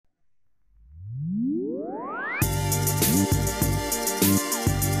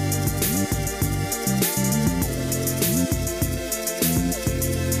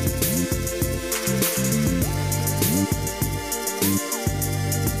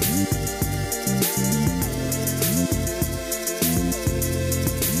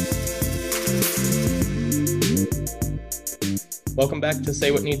Welcome back to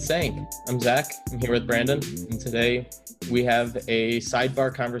Say What Needs Saying. I'm Zach. I'm here with Brandon, and today we have a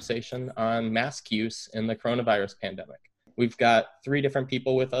sidebar conversation on mask use in the coronavirus pandemic. We've got 3 different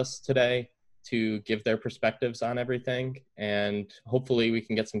people with us today to give their perspectives on everything, and hopefully we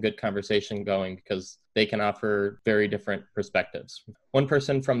can get some good conversation going because they can offer very different perspectives. One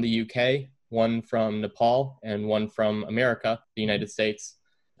person from the UK, one from Nepal, and one from America, the United States.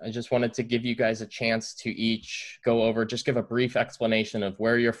 I just wanted to give you guys a chance to each go over, just give a brief explanation of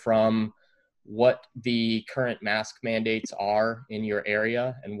where you're from, what the current mask mandates are in your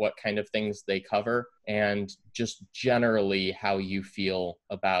area and what kind of things they cover, and just generally how you feel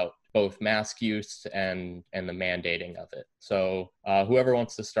about both mask use and the mandating of it. So whoever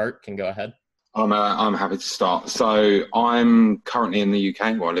wants to start can go ahead. I'm happy to start. So I'm currently in the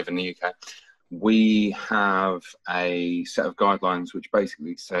UK. Well, I live in the UK. We have a set of guidelines which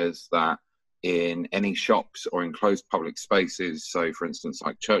basically says that in any shops or enclosed public spaces, so for instance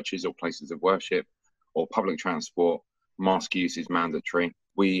like churches or places of worship or public transport, mask use is mandatory.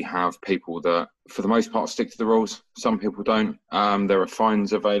 We have people that for the most part stick to the rules. Some people don't. There are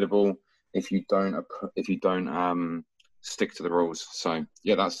fines available if you don't stick to the rules. So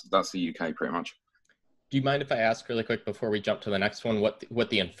yeah, that's the UK pretty much. Do you mind if I ask really quick before we jump to the next one, what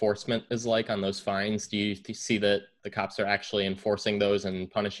the enforcement is like on those fines? Do you see that the cops are actually enforcing those and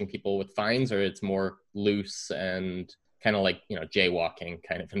punishing people with fines, or it's more loose and kind of like, jaywalking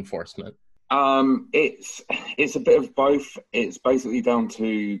kind of enforcement? It's a bit of both. It's basically down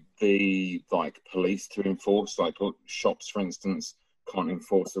to the police to enforce. Like shops, for instance, can't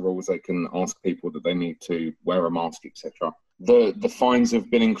enforce the rules. They can ask people that they need to wear a mask, etc. The fines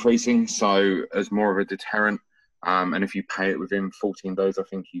have been increasing, so as more of a deterrent, and if you pay it within 14 days, I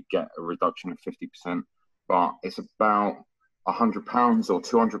think you get a reduction of 50%. But it's about £100 or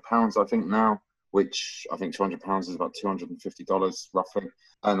 £200, I think now, which I think £200 is about $250 roughly.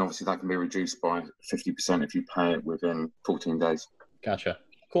 And obviously that can be reduced by 50% if you pay it within 14 days. Gotcha.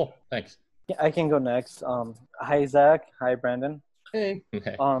 Cool. Thanks. Yeah, I can go next. Hi, Zach. Hi, Brandon. Hey.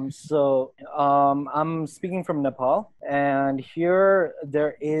 I'm speaking from Nepal, and here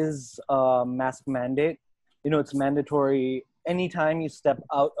there is a mask mandate. It's mandatory. Anytime you step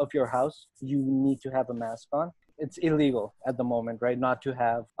out of your house, you need to have a mask on. It's illegal at the moment, right? Not to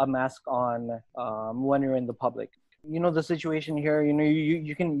have a mask on when you're in the public. The situation here,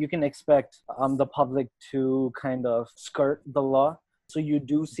 you can expect the public to kind of skirt the law. So you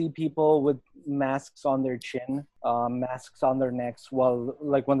do see people with masks on their chin, masks on their necks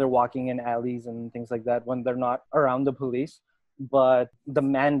when they're walking in alleys and things like that, when they're not around the police. But the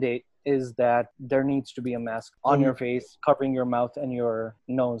mandate is that there needs to be a mask on your face, covering your mouth and your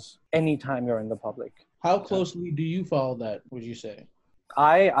nose anytime you're in the public. How closely do you follow that, would you say?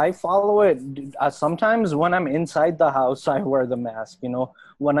 I follow it. Sometimes when I'm inside the house, I wear the mask.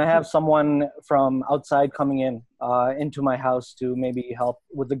 When I have someone from outside coming into my house to maybe help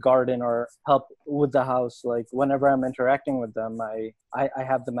with the garden or help with the house, like whenever I'm interacting with them, I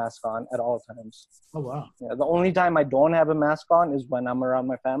have the mask on at all times. Oh, wow. Yeah, the only time I don't have a mask on is when I'm around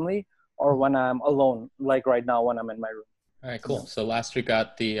my family or when I'm alone, like right now when I'm in my room. All right, cool. So last we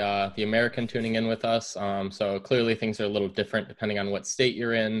got the American tuning in with us. So clearly things are a little different depending on what state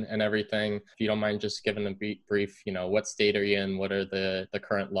you're in and everything. If you don't mind just giving a brief, what state are you in? What are the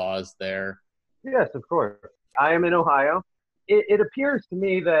current laws there? Yes, of course. I am in Ohio. It appears to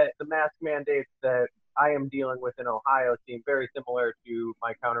me that the mask mandates that I am dealing with in Ohio seem very similar to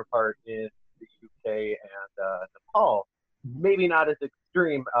my counterpart in the UK and Nepal. Maybe not as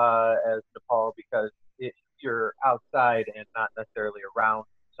extreme as Nepal because you're outside and not necessarily around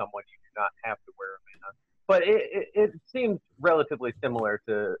someone, you do not have to wear a mask. But it seems relatively similar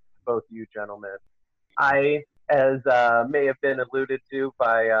to both you gentlemen. I, as may have been alluded to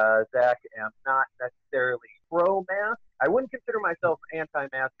by Zach, am not necessarily pro-mask. I wouldn't consider myself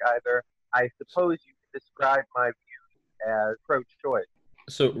anti-mask either. I suppose you could describe my views as pro-choice.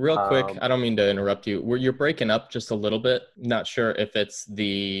 So real quick, I don't mean to interrupt you. You're breaking up just a little bit. Not sure if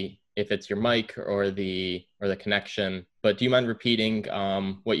it's your mic or the connection, but do you mind repeating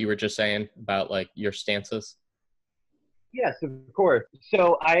what you were just saying about your stances? Yes, of course.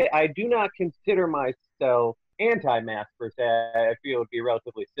 So I do not consider myself anti-mask per se. I feel it would be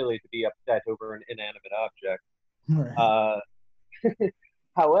relatively silly to be upset over an inanimate object. Right.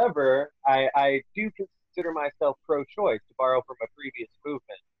 However, I do consider myself pro-choice, to borrow from a previous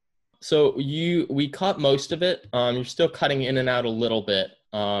movement. So we caught most of it. You're still cutting in and out a little bit.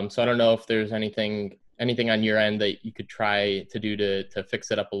 So I don't know if there's anything on your end that you could try to do to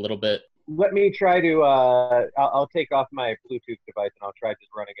fix it up a little bit. Let me try to, I'll take off my Bluetooth device and I'll try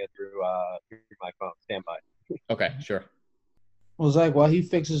just running it through my phone. Stand by. Okay, sure. Well, Zach, while he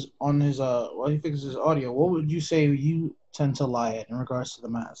fixes his audio, what would you say you tend to lie at in regards to the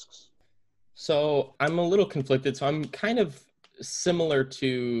masks? So I'm a little conflicted. So I'm kind of similar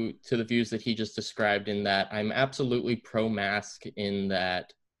to the views that he just described, in that I'm absolutely pro-mask, in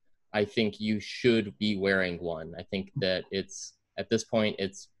that I think you should be wearing one. I think that at this point,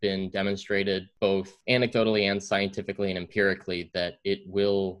 it's been demonstrated both anecdotally and scientifically and empirically that it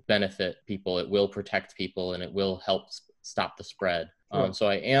will benefit people, it will protect people, and it will help stop the spread. Sure. So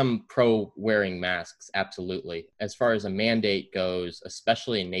I am pro wearing masks, absolutely. As far as a mandate goes,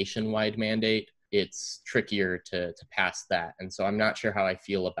 especially a nationwide mandate, it's trickier to pass that. And so I'm not sure how I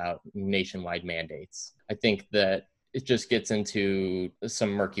feel about nationwide mandates. I think that it just gets into some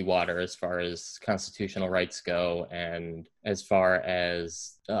murky water as far as constitutional rights go and as far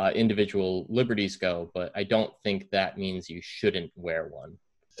as individual liberties go. But I don't think that means you shouldn't wear one.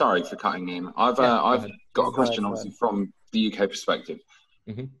 Sorry for cutting in. I've got a question, obviously, from the UK perspective.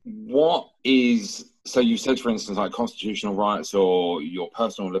 Mm-hmm. What is, so you said, for instance, like constitutional rights or your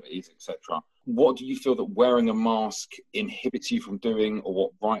personal liberties, etc. What do you feel that wearing a mask inhibits you from doing, or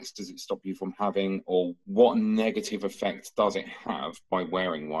what rights does it stop you from having, or what negative effect does it have by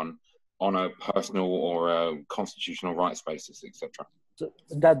wearing one on a personal or a constitutional rights basis, etc.? So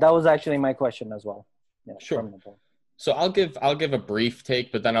that was actually my question as well. Yeah, sure. So I'll give a brief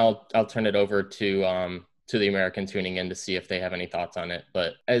take, but then I'll turn it over to the American tuning in to see if they have any thoughts on it.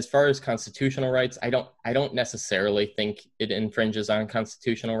 But as far as constitutional rights, I don't necessarily think it infringes on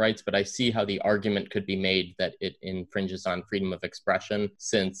constitutional rights, but I see how the argument could be made that it infringes on freedom of expression,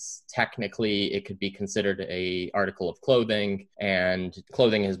 since technically it could be considered a article of clothing, and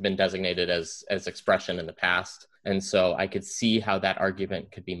clothing has been designated as expression in the past. And so I could see how that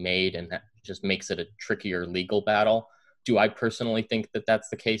argument could be made, and that just makes it a trickier legal battle. Do I personally think that that's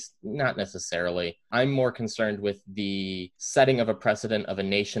the case? Not necessarily. I'm more concerned with the setting of a precedent of a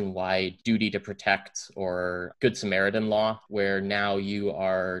nationwide duty to protect, or Good Samaritan law, where now you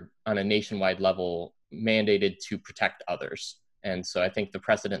are on a nationwide level mandated to protect others. And so I think the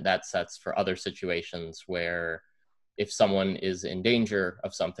precedent that sets for other situations where if someone is in danger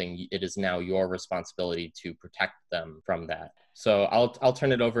of something, it is now your responsibility to protect them from that. So I'll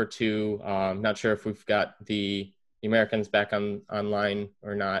turn it over to, I'm not sure if we've got the Americans back online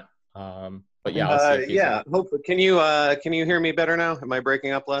or not. But yeah, I'll see. Yeah. Hopefully, can you hear me better now? Am I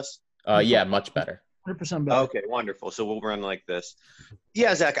breaking up less? Yeah, much better. 100% better. Okay, wonderful. So we'll run like this.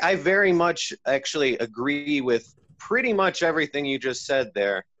 Yeah, Zach, I very much actually agree with pretty much everything you just said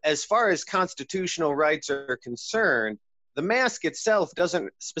there. As far as constitutional rights are concerned, the mask itself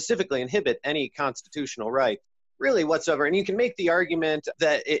doesn't specifically inhibit any constitutional right, really whatsoever. And you can make the argument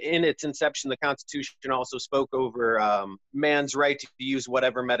that in its inception, the Constitution also spoke over man's right to use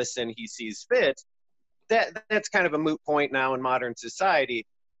whatever medicine he sees fit. That's kind of a moot point now in modern society.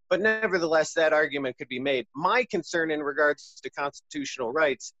 But nevertheless, that argument could be made. My concern in regards to constitutional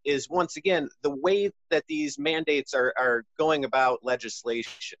rights is, once again, the way that these mandates are going about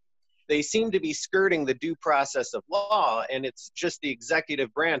legislation. They seem to be skirting the due process of law, and it's just the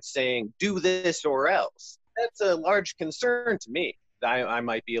executive branch saying, do this or else. That's a large concern to me. I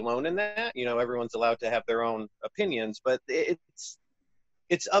might be alone in that. You know, everyone's allowed to have their own opinions, but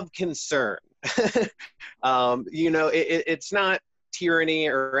it's of concern. You know, it's not tyranny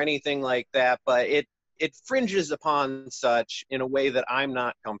or anything like that, but it fringes upon such in a way that I'm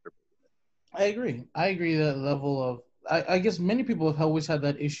not comfortable with. I agree that level of, I guess many people have always had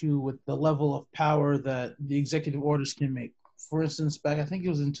that issue with the level of power that the executive orders can make. For instance, back, I think it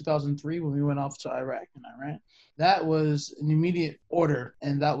was in 2003 when we went off to Iraq and Iran. That was an immediate order,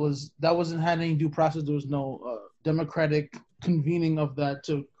 and that wasn't had any due process. There was no democratic convening of that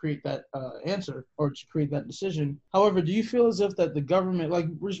to create that answer or to create that decision. However, do you feel as if that the government, like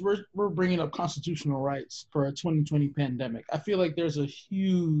we're bringing up constitutional rights for a 2020 pandemic? I feel like there's a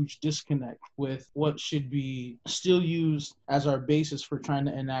huge disconnect with what should be still used as our basis for trying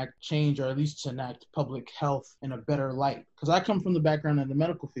to enact change, or at least to enact public health in a better light. Because I come from the background in the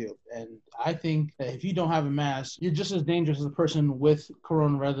medical field, and I think that if you don't have a mask, you're just as dangerous as a person with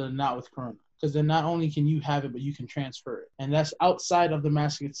corona rather than not with corona. Because then not only can you have it, but you can transfer it. And that's outside of the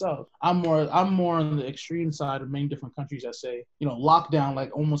mask itself. I'm more on the extreme side of many different countries that say, you know, lockdown,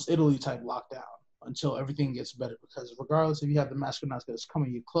 like almost Italy type lockdown until everything gets better. Because regardless if you have the mask or not, it's going to come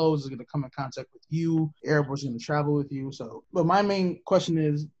in your clothes, it's going to come in contact with you, airborne's going to travel with you. So, but my main question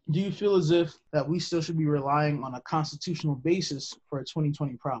is, do you feel as if that we still should be relying on a constitutional basis for a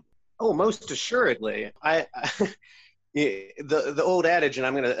 2020 problem? Oh, most assuredly. the old adage, and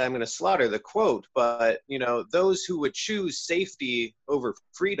I'm gonna slaughter the quote, but those who would choose safety over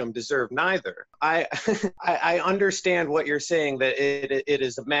freedom deserve neither. I I understand what you're saying, that it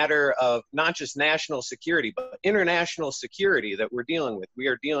is a matter of not just national security but international security that we're dealing with. We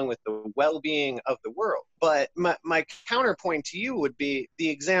are dealing with the well-being of the world. But my counterpoint to you would be the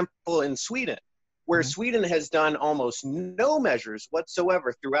example in Sweden, where Sweden has done almost no measures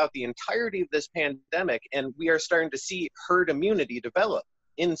whatsoever throughout the entirety of this pandemic, and we are starting to see herd immunity develop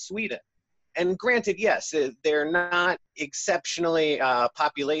in Sweden. And granted, yes, they're not exceptionally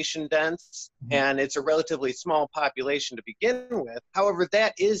population dense, and it's a relatively small population to begin with. However,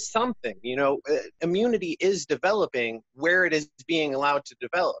 that is something, immunity is developing where it is being allowed to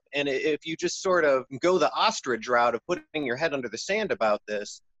develop. And if you just sort of go the ostrich route of putting your head under the sand about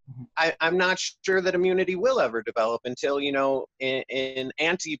this, I'm not sure that immunity will ever develop until, an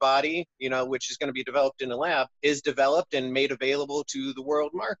antibody, which is going to be developed in a lab, is developed and made available to the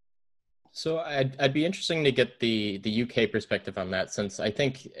world market. So I'd be interesting to get the UK perspective on that, since I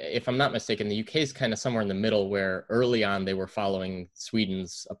think, if I'm not mistaken, the UK is kind of somewhere in the middle, where early on they were following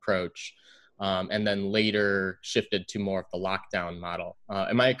Sweden's approach, and then later shifted to more of the lockdown model.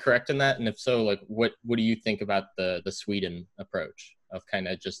 Am I correct in that? And if so, like, what do you think about the Sweden approach of kind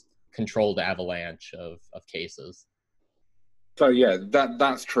of just controlled avalanche of cases? So yeah,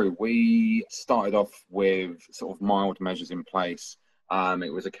 that's true. We started off with sort of mild measures in place.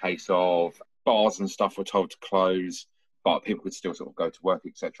 It was a case of bars and stuff were told to close, but people could still sort of go to work,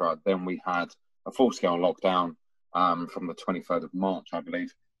 etc. Then we had a full-scale lockdown from the 23rd of March, I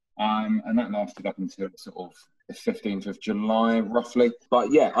believe, and that lasted up until sort of the 15th of July, roughly.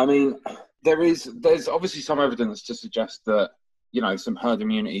 But yeah, I mean, there's obviously some evidence to suggest that some herd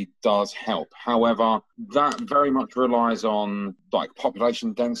immunity does help. However, that very much relies on like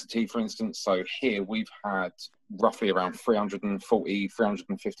population density, for instance. So here we've had roughly around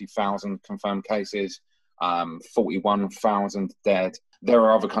 350,000 confirmed cases, 41,000 dead. There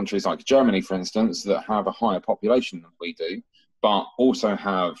are other countries like Germany, for instance, that have a higher population than we do, but also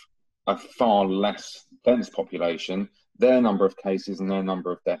have a far less dense population. Their number of cases and their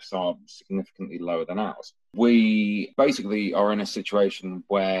number of deaths are significantly lower than ours. We basically are in a situation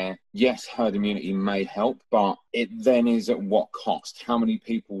where, yes, herd immunity may help, but it then is at what cost? How many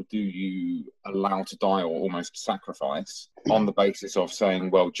people do you allow to die or almost sacrifice on the basis of saying,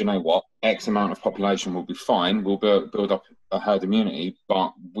 well, do you know what? X amount of population will be fine. We'll build up a herd immunity,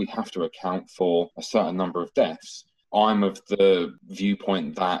 but we have to account for a certain number of deaths. I'm of the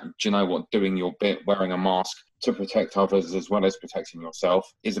viewpoint that, do you know what, doing your bit, wearing a mask to protect others as well as protecting yourself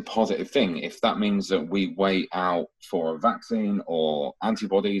is a positive thing. If that means that we wait out for a vaccine or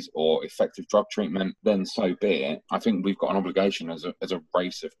antibodies or effective drug treatment, then so be it. I think we've got an obligation as a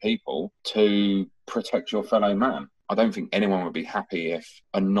race of people to protect your fellow man. I don't think anyone would be happy if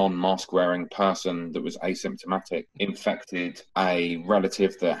a non-mask wearing person that was asymptomatic infected a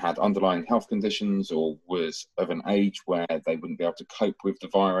relative that had underlying health conditions or was of an age where they wouldn't be able to cope with the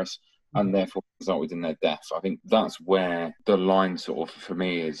virus, and therefore resulted in their death. I think that's where the line sort of, for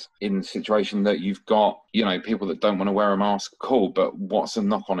me, is in the situation that you've got, people that don't want to wear a mask, cool, but what's the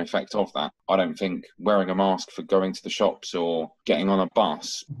knock-on effect of that? I don't think wearing a mask for going to the shops or getting on a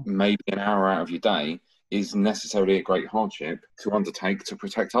bus, maybe an hour out of your day, is necessarily a great hardship to undertake to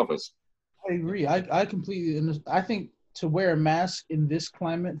protect others. I agree. I completely understand. I think to wear a mask in this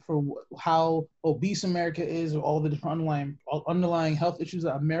climate for how obese America is, or all the different underlying health issues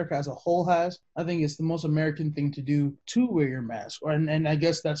that America as a whole has, I think it's the most American thing to do to wear your mask. And I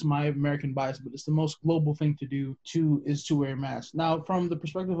guess that's my American bias, but it's the most global thing to do to wear a mask. Now, from the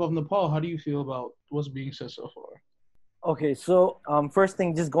perspective of Nepal, how do you feel about what's being said so far? Okay, so first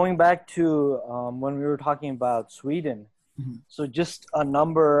thing, just going back to when we were talking about Sweden. So just a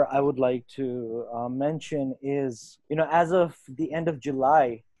number I would like to mention is, as of the end of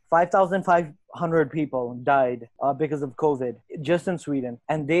July, 5,500 people died because of COVID just in Sweden.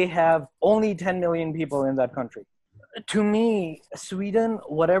 And they have only 10 million people in that country. To me, Sweden,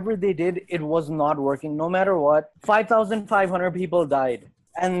 whatever they did, it was not working. No matter what, 5,500 people died.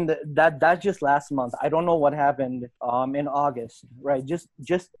 And that just last month. I don't know what happened in August, right? Just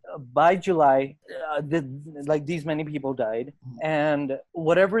by July, these many people died, and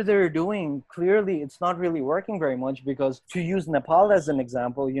whatever they're doing, clearly it's not really working very much. Because to use Nepal as an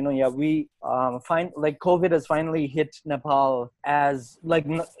example, we find COVID has finally hit Nepal as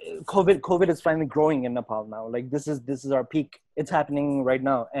COVID is finally growing in Nepal now. This is our peak. It's happening right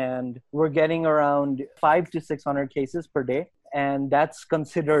now, and we're getting around 500 to 600 cases per day. And that's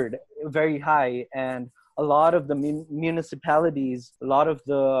considered very high. And a lot of the municipalities, a lot of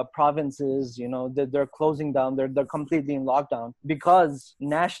the provinces, they're closing down. They're completely in lockdown because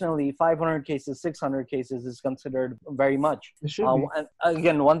nationally, 500 cases, 600 cases is considered very much. It should be. And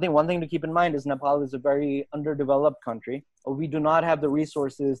again, one thing to keep in mind is Nepal is a very underdeveloped country. We do not have the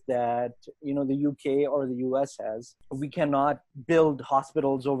resources that the UK or the US has. We cannot build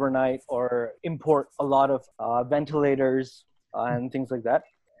hospitals overnight or import a lot of ventilators and things like that.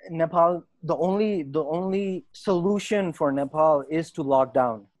 Nepal, the only solution for Nepal is to lock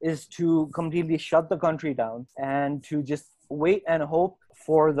down, is to completely shut the country down and to just wait and hope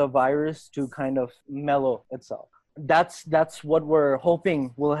for the virus to kind of mellow itself. That's what we're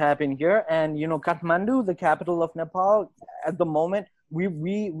hoping will happen here. And Kathmandu, the capital of Nepal, at the moment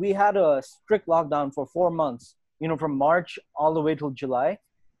we had a strict lockdown for 4 months, from March all the way till July.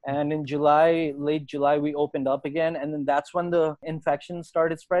 And in late July, we opened up again. And then that's when the infection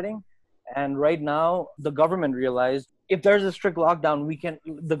started spreading. And right now, the government realized if there's a strict lockdown,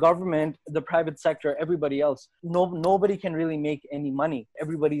 the government, the private sector, everybody else, nobody can really make any money.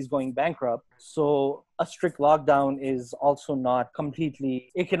 Everybody's going bankrupt. So a strict lockdown is also not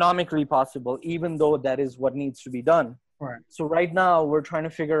completely economically possible, even though that is what needs to be done. Right. So right now, we're trying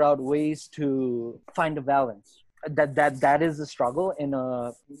to figure out ways to find a balance. That is a struggle in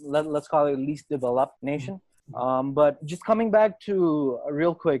let's call it least developed nation. But just coming back to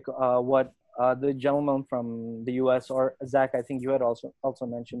real quick, what the gentleman from the US, or Zach, I think you had also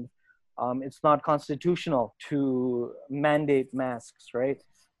mentioned, it's not constitutional to mandate masks, right?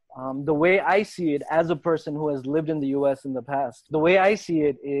 The way I see it, as a person who has lived in the US in the past, the way I see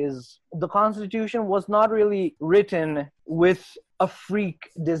it is the Constitution was not really written with a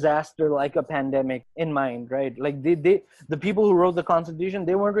freak disaster like a pandemic in mind, right? Like the people who wrote the Constitution,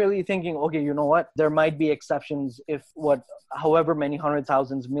 they weren't really thinking, okay, you know what? There might be exceptions if however many hundred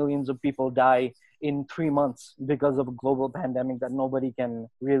thousands, millions of people die in 3 months because of a global pandemic that nobody can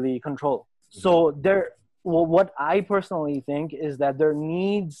really control. So what I personally think is that there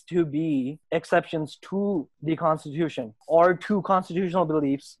needs to be exceptions to the Constitution or to constitutional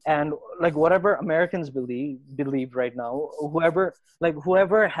beliefs, and like whatever Americans believe right now,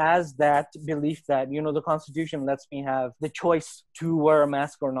 whoever has that belief that the Constitution lets me have the choice to wear a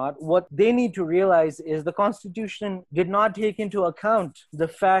mask or not, what they need to realize is the Constitution did not take into account the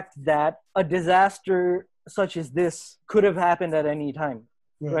fact that a disaster such as this could have happened at any time.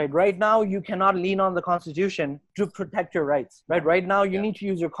 Right. Right now, you cannot lean on the Constitution to protect your rights. Right now, you need to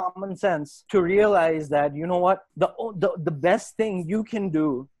use your common sense to realize that, the best thing you can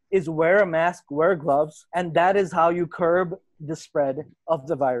do is wear a mask, wear gloves, and that is how you curb the spread of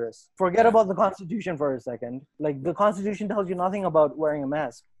the virus. Forget about the Constitution for a second. Like, the Constitution tells you nothing about wearing a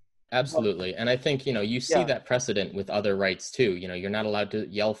mask. Absolutely. And I think, you see that precedent with other rights too. You're not allowed to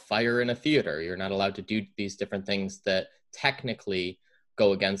yell fire in a theater. You're not allowed to do these different things that technically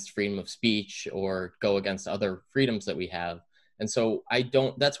go against freedom of speech or go against other freedoms that we have. And so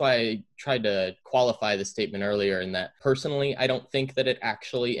that's why I tried to qualify the statement earlier in that personally, I don't think that it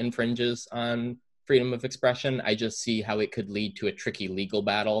actually infringes on freedom of expression. I just see how it could lead to a tricky legal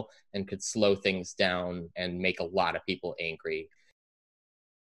battle and could slow things down and make a lot of people angry.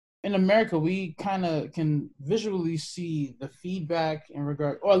 In America, we kind of can visually see the feedback in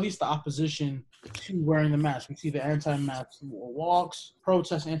regard, or at least the opposition to wearing the mask. We see the anti-mask walks,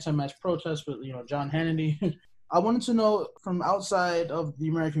 protests, anti-mask protests with, John Hannity. I wanted to know, from outside of the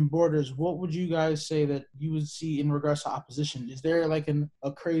American borders, what would you guys say that you would see in regards to opposition? Is there like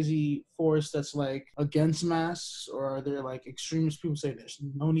a crazy force that's like against masks, or are there like extremist people say there's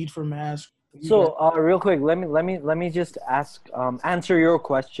no need for masks? So real quick, let me just answer your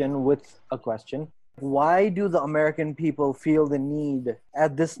question with a question. Why do the American people feel the need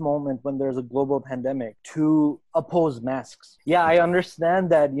at this moment when there's a global pandemic to oppose masks? Yeah, I understand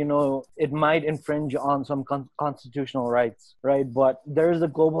that, it might infringe on some constitutional rights, right? But there's a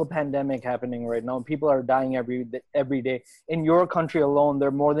global pandemic happening right now. People are dying every day. In your country alone, there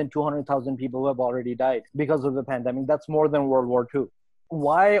are more than 200,000 people who have already died because of the pandemic. That's more than World War II.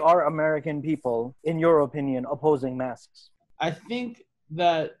 Why are American people, in your opinion, opposing masks? I think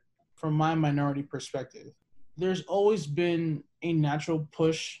that from my minority perspective, there's always been a natural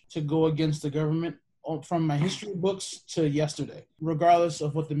push to go against the government from my history books to yesterday. Regardless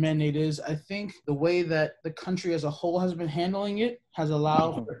of what the mandate is, I think the way that the country as a whole has been handling it has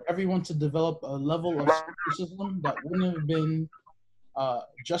allowed for everyone to develop a level of skepticism that wouldn't have been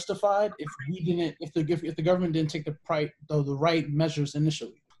justified if the government didn't take the right measures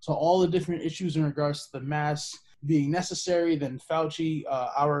initially. So all the different issues in regards to the masks being necessary, then Fauci,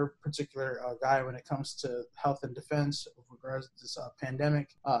 our particular guy when it comes to health and defense, regards to this pandemic.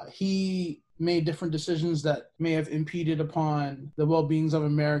 He made different decisions that may have impeded upon the well-beings of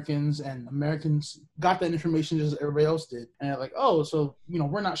Americans, and Americans got that information just as everybody else did. And they're like, oh, so,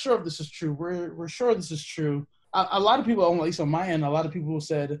 we're not sure if this is true. We're sure this is true. A lot of people, at least on my end, a lot of people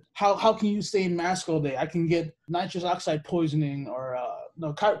said, how can you stay in mask all day? I can get nitrous oxide poisoning or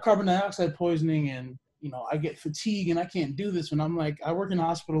carbon dioxide poisoning, and I get fatigue and I can't do this. And I'm like, I work in a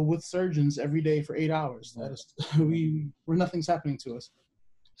hospital with surgeons every day for 8 hours. That is, nothing's happening to us.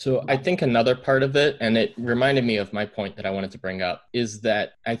 So I think another part of it, and it reminded me of my point that I wanted to bring up, is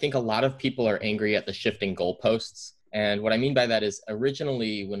that I think a lot of people are angry at the shifting goalposts. And what I mean by that is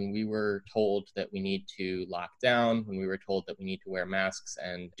originally when we were told that we need to lock down, when we were told that we need to wear masks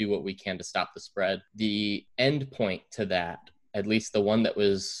and do what we can to stop the spread, the end point to that, at least the one that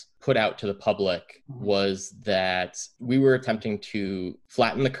was put out to the public, was that we were attempting to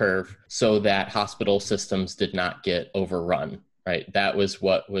flatten the curve so that hospital systems did not get overrun. Right. That was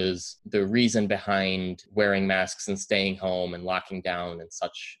what was the reason behind wearing masks and staying home and locking down and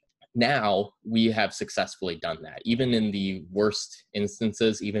such. Now we have successfully done that. Even in the worst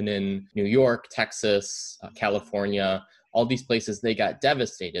instances, even in New York, Texas, California, all these places, they got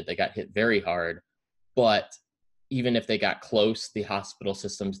devastated. They got hit very hard. But even if they got close, the hospital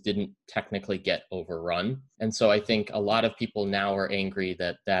systems didn't technically get overrun. And so I think a lot of people now are angry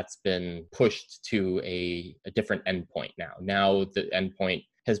that that's been pushed to a different endpoint now. Now the endpoint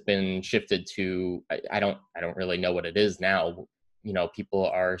has been shifted to, I don't really know what it is now. People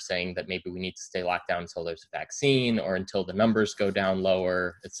are saying that maybe we need to stay locked down until there's a vaccine or until the numbers go down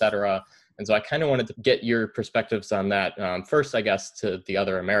lower, et cetera. And so I kind of wanted to get your perspectives on that. First, I guess, to the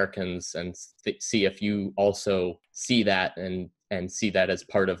other Americans and see if you also see that and see that as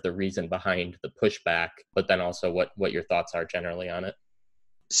part of the reason behind the pushback, but then also what your thoughts are generally on it.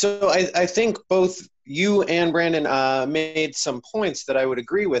 So I think both you and Brandon made some points that I would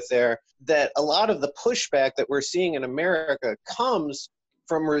agree with there, that a lot of the pushback that we're seeing in America comes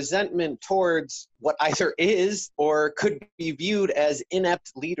from resentment towards what either is or could be viewed as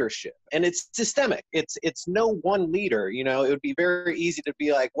inept leadership. And it's systemic. It's no one leader. It would be very easy to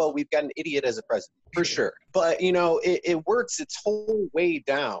be like, well, we've got an idiot as a president, for sure. But, it works its whole way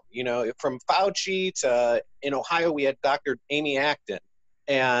down, from Fauci to, in Ohio, we had Dr. Amy Acton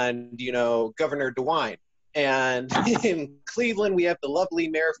and, Governor DeWine. And in Cleveland, we have the lovely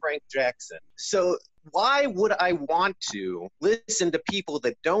Mayor Frank Jackson. So why would I want to listen to people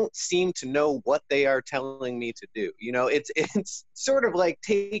that don't seem to know what they are telling me to do? It's sort of like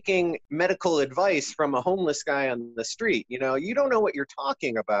taking medical advice from a homeless guy on the street. You don't know what you're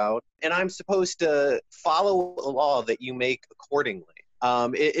talking about, and I'm supposed to follow a law that you make accordingly.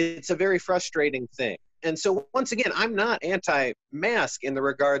 It's a very frustrating thing. And so once again, I'm not anti-mask in the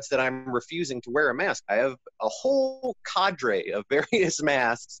regards that I'm refusing to wear a mask. I have a whole cadre of various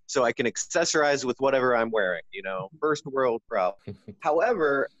masks so I can accessorize with whatever I'm wearing, first world problem.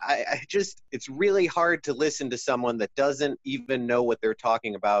 However, it's really hard to listen to someone that doesn't even know what they're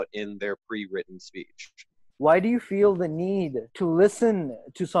talking about in their pre-written speech. Why do you feel the need to listen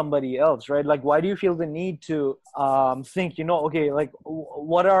to somebody else, right? Like, why do you feel the need to think, okay,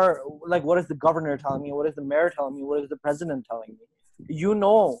 what is the governor telling me? What is the mayor telling me? What is the president telling me?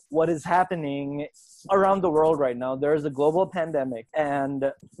 What is happening around the world right now. There is a global pandemic,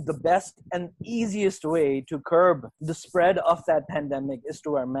 and the best and easiest way to curb the spread of that pandemic is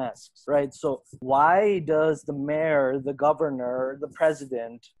to wear masks, right? So why does the mayor, the governor, the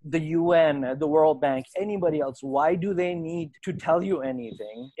president, the UN, the World Bank, anybody else, why do they need to tell you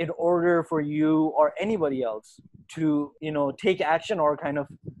anything in order for you or anybody else to, take action or kind of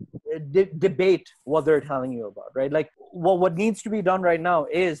debate what they're telling you about, right? Like, what needs to be done right now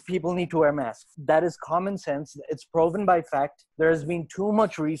is people need to wear masks. That is common sense. It's proven by fact. There has been too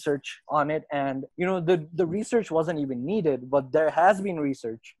much research on it, and the research wasn't even needed, but there has been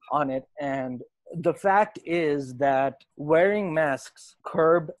research on it, and the fact is that wearing masks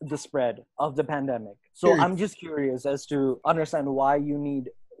curb the spread of the pandemic. So I'm just curious as to understand why you need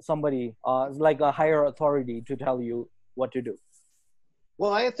somebody like a higher authority to tell you what to do.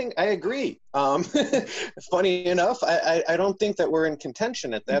 Well, I think I agree. Funny enough, I don't think that we're in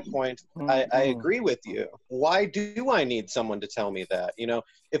contention at that point. I agree with you. Why do I need someone to tell me that?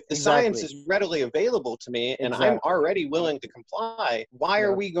 If the science is readily available to me and I'm already willing to comply, why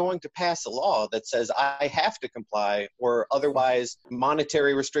are we going to pass a law that says I have to comply, or otherwise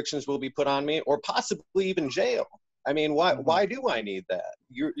monetary restrictions will be put on me, or possibly even jail? I mean, why do I need that?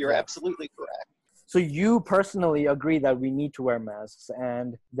 You're absolutely correct. So you personally agree that we need to wear masks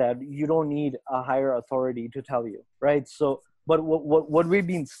and that you don't need a higher authority to tell you, right? So, but what we've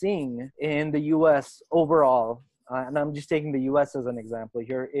been seeing in the U.S. overall, and I'm just taking the US as an example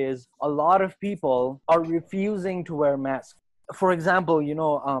here, is a lot of people are refusing to wear masks. For example,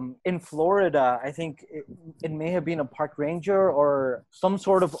 in Florida, I think it may have been a park ranger or some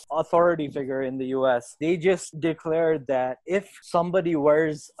sort of authority figure in the US. They just declared that if somebody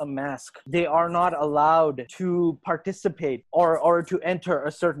wears a mask, they are not allowed to participate or to enter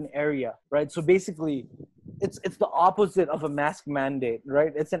a certain area, right? So basically, it's the opposite of a mask mandate,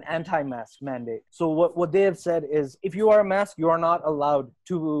 right? It's an anti-mask mandate. So what they have said is, if you are a mask, you are not allowed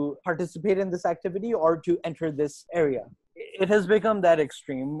to participate in this activity or to enter this area. It has become that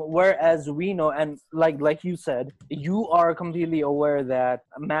extreme, whereas we know, and like you said, you are completely aware that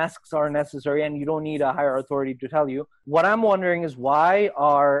masks are necessary and you don't need a higher authority to tell you. What I'm wondering is, why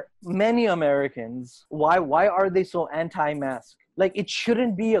are many Americans, why are they so anti-mask? Like, it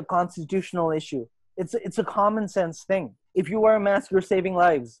shouldn't be a constitutional issue. It's a common sense thing. If you wear a mask, you're saving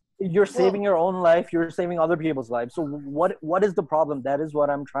lives. You're saving your own life. You're saving other people's lives. So what is the problem? That is what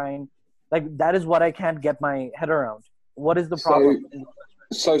I'm trying, that is what I can't get my head around. What is the problem?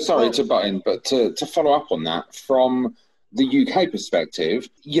 So sorry to butt in, but to follow up on that, from the UK perspective,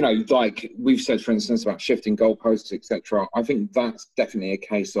 like we've said, for instance, about shifting goalposts, etc. I think that's definitely a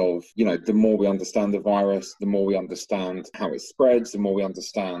case of, the more we understand the virus, the more we understand how it spreads, the more we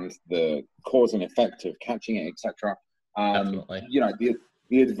understand the cause and effect of catching it, etc. Definitely.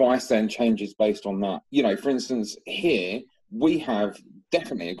 The advice then changes based on that. For instance, here we have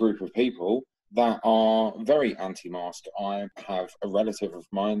definitely a group of people that are very anti-mask. I have a relative of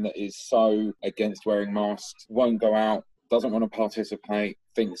mine that is so against wearing masks, won't go out, doesn't want to participate,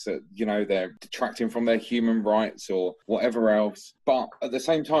 thinks that, they're detracting from their human rights or whatever else. But at the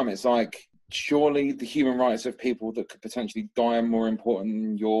same time, it's like, surely the human rights of people that could potentially die are more important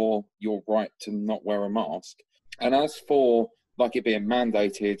than your right to not wear a mask. And as for like it being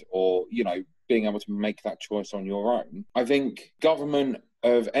mandated or, being able to make that choice on your own, I think government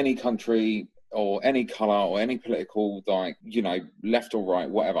of any country or any colour or any political, left or right,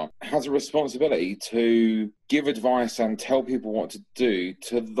 whatever, has a responsibility to give advice and tell people what to do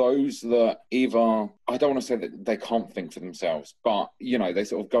to those that either, I don't want to say that they can't think for themselves, but, they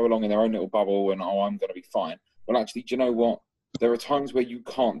sort of go along in their own little bubble and, I'm going to be fine. Well, actually, do you know what? There are times where you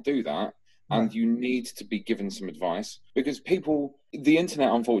can't do that, and you need to be given some advice, because the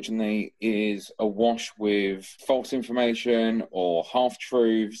internet, unfortunately, is awash with false information or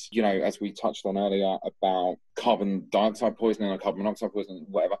half-truths, as we touched on earlier about carbon dioxide poisoning or carbon monoxide poisoning,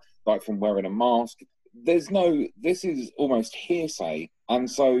 whatever, like from wearing a mask. This is almost hearsay.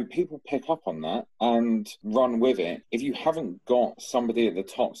 And so people pick up on that and run with it. If you haven't got somebody at the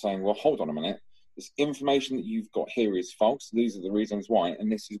top saying, well, hold on a minute, this information that you've got here is false, these are the reasons why, and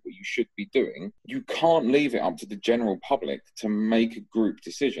this is what you should be doing, you can't leave it up to the general public to make a group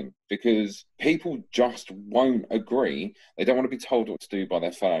decision, because people just won't agree. They don't want to be told what to do by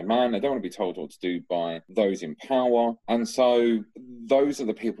their fellow man. They don't want to be told what to do by those in power. And so those are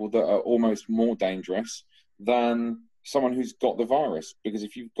the people that are almost more dangerous than someone who's got the virus, because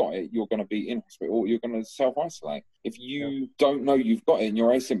if you've got it, you're going to be in hospital, or you're going to self-isolate. If you don't know you've got it and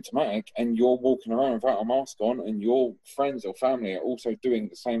you're asymptomatic and you're walking around without a mask on and your friends or family are also doing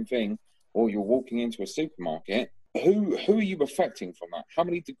the same thing, or you're walking into a supermarket, who are you affecting from that? How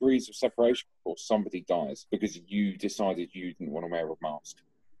many degrees of separation before somebody dies because you decided you didn't want to wear a mask?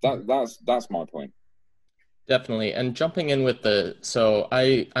 That's my point. Definitely. And jumping in with so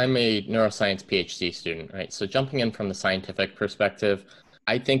I'm a neuroscience PhD student, right? So jumping in from the scientific perspective,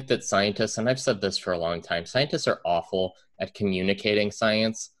 I think that scientists, and I've said this for a long time, scientists are awful at communicating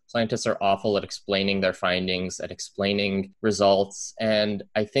science. Scientists are awful at explaining their findings, at explaining results. And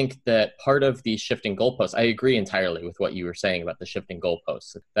I think that part of the shifting goalposts, I agree entirely with what you were saying about the shifting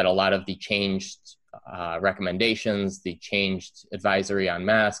goalposts, that a lot of the changed recommendations, the changed advisory on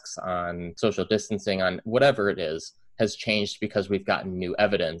masks, on social distancing, on whatever it is, has changed because we've gotten new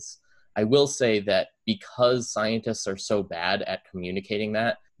evidence. I will say that because scientists are so bad at communicating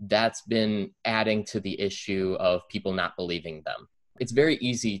that's been adding to the issue of people not believing them. It's very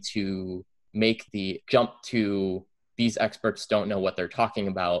easy to make the jump to these experts don't know what they're talking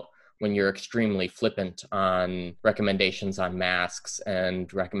about when you're extremely flippant on recommendations on masks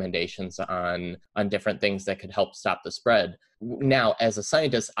and recommendations on different things that could help stop the spread. Now, as a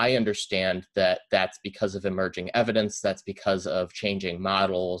scientist, I understand that that's because of emerging evidence, that's because of changing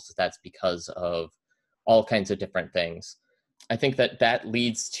models, that's because of all kinds of different things. I think that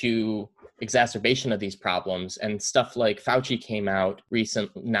leads to exacerbation of these problems, and stuff like Fauci came out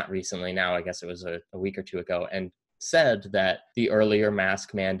not recently now, I guess it was a week or two ago, and said that the earlier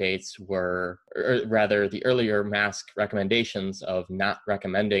mask mandates the earlier mask recommendations of not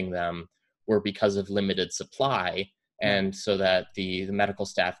recommending them were because of limited supply, and so that the medical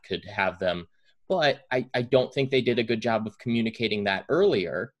staff could have them. But I don't think they did a good job of communicating that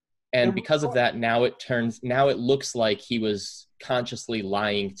earlier. And because of that, now it looks like he was consciously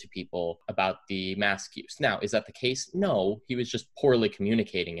lying to people about the mask use. Now, is that the case? No, he was just poorly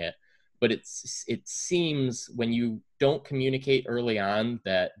communicating it. But it seems when you don't communicate early on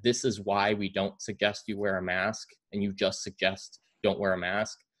that this is why we don't suggest you wear a mask, and you just suggest don't wear a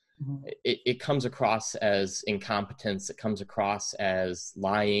mask, it comes across as incompetence. It comes across as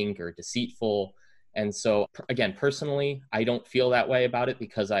lying or deceitful. And so, again, personally, I don't feel that way about it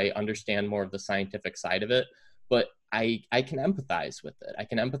because I understand more of the scientific side of it. But I can empathize with it. I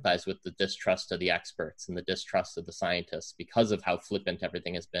can empathize with the distrust of the experts and the distrust of the scientists because of how flippant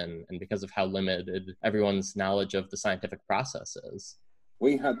everything has been and because of how limited everyone's knowledge of the scientific process is.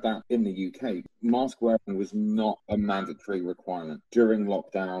 We had that in the UK. Mask wearing was not a mandatory requirement. During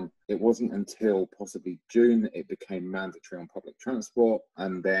lockdown, it wasn't until possibly June that it became mandatory on public transport.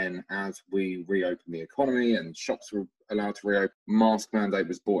 And then as we reopened the economy and shops were allowed to reopen, mask mandate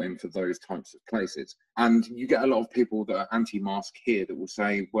was brought in for those types of places. And you get a lot of people that are anti-mask here that will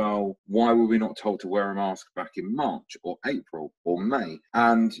say, well, why were we not told to wear a mask back in March or April or May?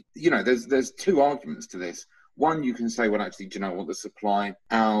 And, there's two arguments to this. One, you can say, well, actually, do you know what, the supply,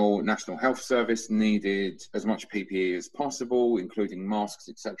 our National Health Service needed as much PPE as possible, including masks,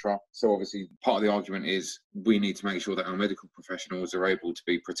 etc. So obviously, part of the argument is we need to make sure that our medical professionals are able to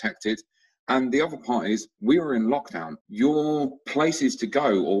be protected. And the other part is we were in lockdown. Your places to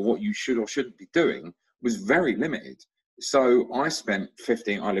go or what you should or shouldn't be doing was very limited. So I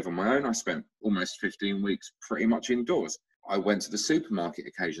live on my own. I spent almost 15 weeks pretty much indoors. I went to the supermarket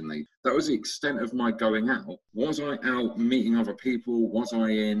occasionally. That was the extent of my going out. Was I out meeting other people? Was I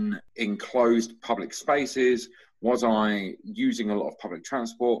in enclosed public spaces? Was I using a lot of public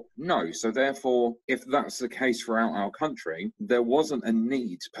transport? No. So therefore, if that's the case throughout our country, there wasn't a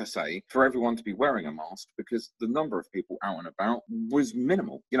need per se for everyone to be wearing a mask because the number of people out and about was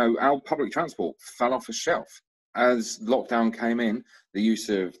minimal. Our public transport fell off a shelf. As lockdown came in, the use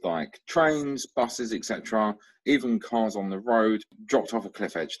of trains, buses, etc., even cars on the road dropped off a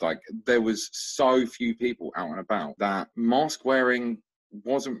cliff edge. There was so few people out and about that mask wearing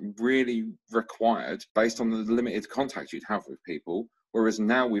wasn't really required based on the limited contact you'd have with people. Whereas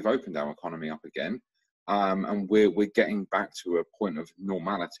now we've opened our economy up again, and we're getting back to a point of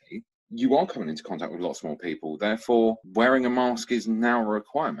normality. You are coming into contact with lots more people. Therefore, wearing a mask is now a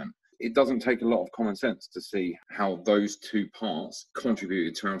requirement. It doesn't take a lot of common sense to see how those two parts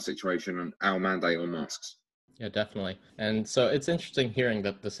contributed to our situation and our mandate on masks. Yeah, definitely. And so it's interesting hearing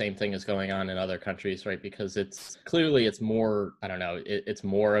that the same thing is going on in other countries, right? Because it's more, it's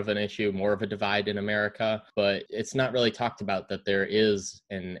more of an issue, more of a divide in America, but it's not really talked about that there is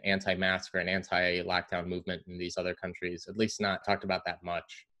an anti-mask or an anti-lockdown movement in these other countries, at least not talked about that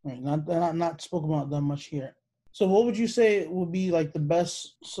much. Right, not spoken about that much here. So what would you say would be the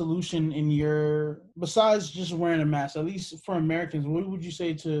best solution besides just wearing a mask, at least for Americans? What would you say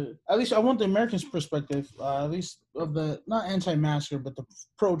at least I want the Americans' perspective, at least of the, not anti-masker, but the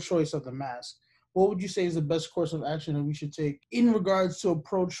pro-choice of the mask. What would you say is the best course of action that we should take in regards to a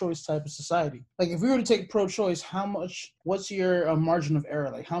pro-choice type of society? If we were to take pro-choice, what's your margin of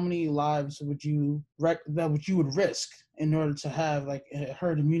error? How many lives would you would risk in order to have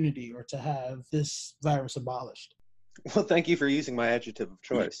herd immunity or to have this virus abolished? Well, thank you for using my adjective of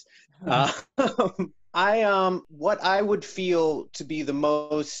choice. What I would feel to be the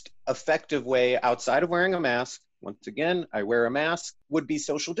most effective way outside of wearing a mask, once again, I wear a mask, would be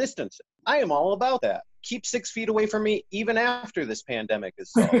social distancing. I am all about that. Keep 6 feet away from me even after this pandemic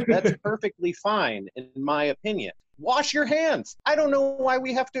is solved. That's perfectly fine, in my opinion. Wash your hands. I don't know why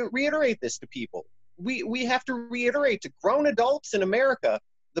we have to reiterate this to people. We have to reiterate to grown adults in America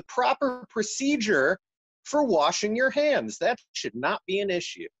the proper procedure for washing your hands. That should not be an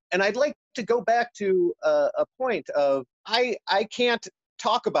issue. And I'd like to go back to a point of I can't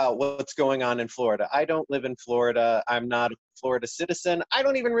talk about what's going on in Florida. I don't live in Florida. I'm not a Florida citizen. I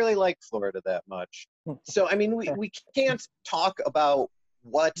don't even really like Florida that much. So, we can't talk about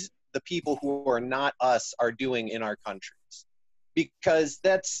what the people who are not us are doing in our countries, because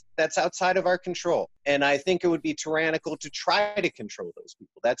that's outside of our control. And I think it would be tyrannical to try to control those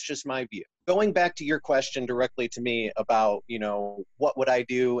people. That's just my view. Going back to your question directly to me about, what would I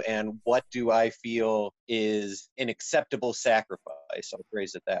do and what do I feel is an acceptable sacrifice? I'll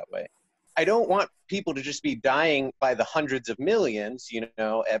phrase it that way. I don't want people to just be dying by the hundreds of millions,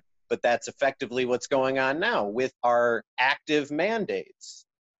 but that's effectively what's going on now with our active mandates.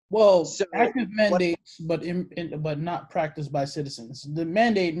 Well, So active what mandates, but but not practiced by citizens. The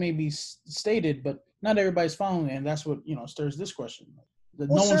mandate may be stated, but not everybody's following it, and that's what stirs this question. Well,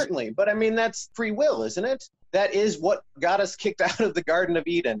 No one's. certainly, but I mean that's free will, isn't it? That is what got us kicked out of the Garden of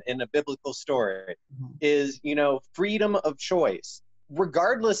Eden in a biblical story. Mhm. Is freedom of choice.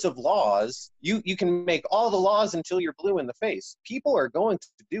 Regardless of laws, you can make all the laws until you're blue in the face. People are going to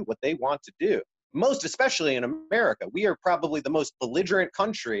do what they want to do. Most especially in America, we are probably the most belligerent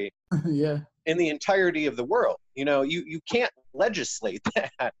country Yeah. in the entirety of the world. You can't legislate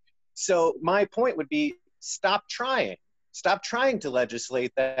that. So my point would be stop trying to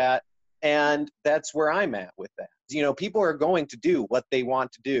legislate that. And that's where I'm at with that. People are going to do what they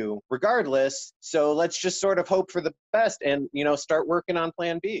want to do regardless. So let's just sort of hope for the best and, start working on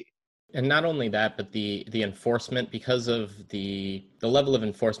plan B. And not only that, but the enforcement, because of the level of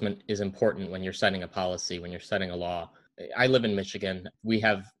enforcement is important when you're setting a policy, when you're setting a law. I live in Michigan. We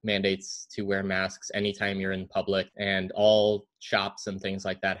have mandates to wear masks anytime you're in public, and all shops and things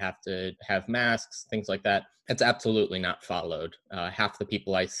like that have to have masks, things like that. It's absolutely not followed. Half the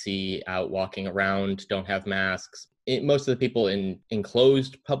people I see out walking around don't have masks. Most of the people in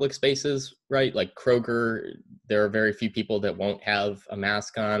enclosed public spaces, right? Like Kroger, there are very few people that won't have a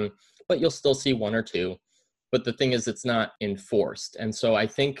mask on, but you'll still see one or two. But the thing is, it's not enforced. And so I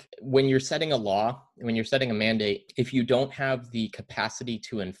think when you're setting a law, when you're setting a mandate, if you don't have the capacity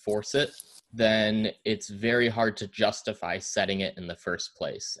to enforce it, then it's very hard to justify setting it in the first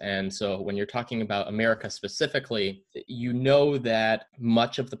place. And so when you're talking about America specifically, you know that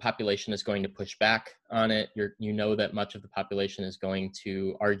much of the population is going to push back on it. You know that much of the population is going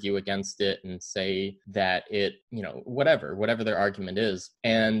to argue against it and say that it, whatever their argument is.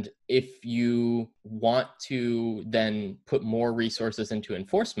 And if you want to then put more resources into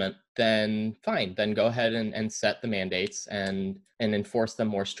enforcement, then fine, then go ahead and set the mandates and enforce them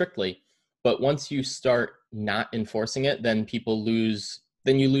more strictly. But once you start not enforcing it, then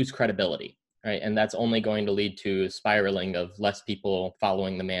you lose credibility, right? And that's only going to lead to spiraling of less people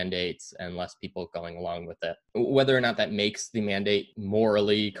following the mandates and less people going along with it. Whether or not that makes the mandate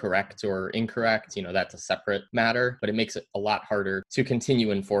morally correct or incorrect, that's a separate matter, but it makes it a lot harder to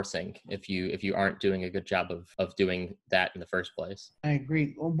continue enforcing if you aren't doing a good job of doing that in the first place. I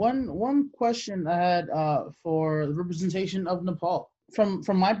agree. One question I had for the representation of Nepal. From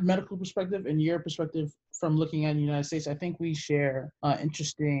my medical perspective and your perspective from looking at the United States, I think we share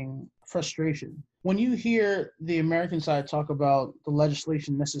interesting frustration. When you hear the American side talk about the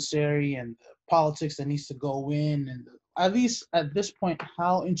legislation necessary and the politics that needs to go in, and at least at this point,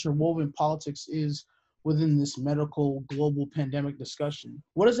 how interwoven politics is within this medical global pandemic discussion,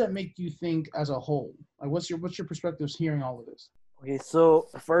 what does that make you think as a whole? Like, what's your perspectives hearing all of this? Okay, so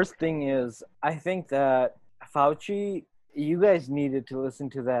the first thing is, I think that Fauci, you guys needed to listen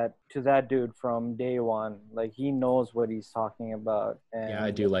to that dude from day one. Like, he knows what he's talking about. And yeah,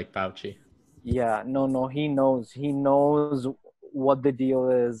 I do like Fauci. Yeah, no, he knows what the deal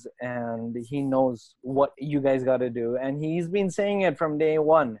is, and he knows what you guys got to do. And he's been saying it from day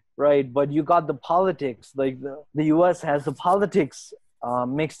one, right? But you got the politics, like the US has the politics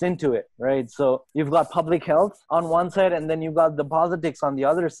mixed into it, right? So you've got public health on one side, and then you've got the politics on the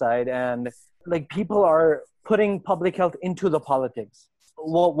other side. And like, people are putting public health into the politics.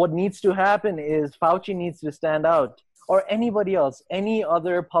 What needs to happen is Fauci needs to stand out, or anybody else, any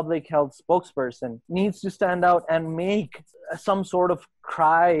other public health spokesperson needs to stand out and make some sort of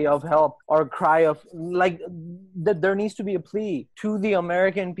cry of help, or cry of, like, that there needs to be a plea to the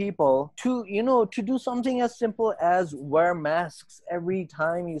American people to do something as simple as wear masks every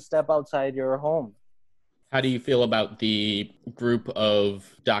time you step outside your home. How do you feel about the group of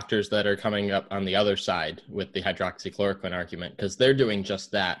doctors that are coming up on the other side with the hydroxychloroquine argument? Because they're doing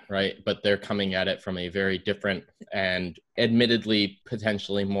just that, right? But they're coming at it from a very different and admittedly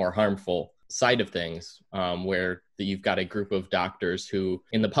potentially more harmful side of things, where you've got a group of doctors who,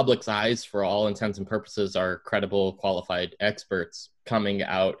 in the public's eyes, for all intents and purposes, are credible, qualified experts, coming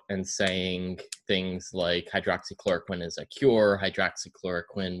out and saying things like hydroxychloroquine is a cure,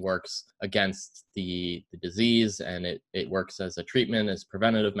 hydroxychloroquine works against the disease, and it works as a treatment, as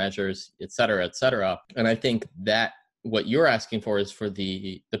preventative measures, et cetera, et cetera. And I think that what you're asking for is for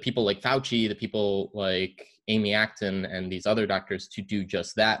the people like Fauci, the people like Amy Acton and these other doctors to do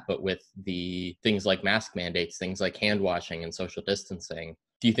just that, but with the things like mask mandates, things like hand washing and social distancing.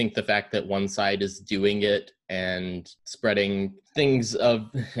 Do you think the fact that one side is doing it and spreading things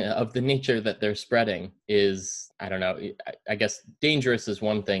of the nature that they're spreading is, I don't know, I guess dangerous is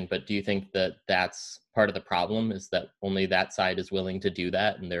one thing, but do you think that that's part of the problem, is that only that side is willing to do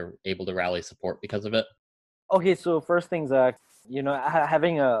that and they're able to rally support because of it? Okay, so first thing, Zach,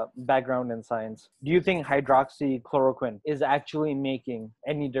 Having a background in science, do you think hydroxychloroquine is actually making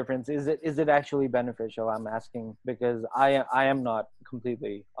any difference? Is it actually beneficial? I'm asking because I am not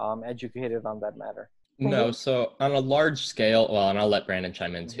completely educated on that matter. No, so on a large scale, well, and I'll let Brandon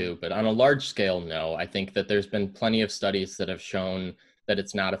chime in too, but on a large scale, no. I think that there's been plenty of studies that have shown that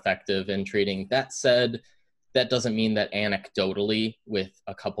it's not effective in treating. That said, that doesn't mean that anecdotally with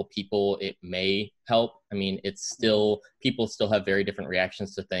a couple people it may help. I mean, people still have very different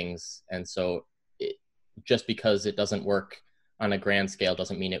reactions to things. And so just because it doesn't work on a grand scale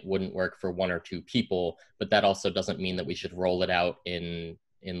doesn't mean it wouldn't work for one or two people, but that also doesn't mean that we should roll it out in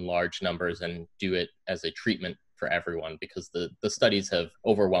large numbers and do it as a treatment for everyone, because the studies have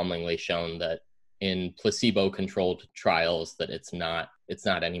overwhelmingly shown that in placebo-controlled trials that it's not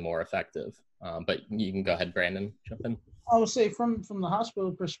any more effective. But you can go ahead, Brandon, jump in. I would say from the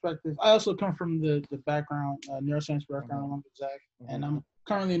hospital perspective, I also come from the background, neuroscience background along with Zach, and I'm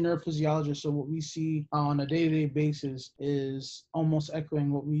currently a neurophysiologist. So what we see on a day-to-day basis is almost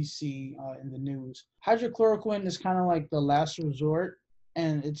echoing what we see in the news. Hydrochloroquine is kind of like the last resort,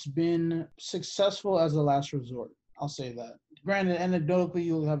 and it's been successful as a last resort. I'll say that. Granted, anecdotally,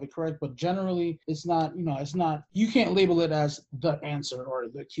 you'll have it correct, but generally, it's not. You can't label it as the answer or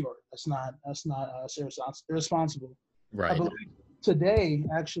the cure. That's not irresponsible. Right. I believe today,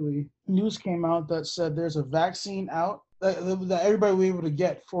 actually, news came out that said there's a vaccine out that everybody will be able to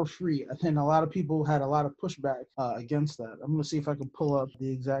get for free. I think a lot of people had a lot of pushback against that. I'm going to see if I can pull up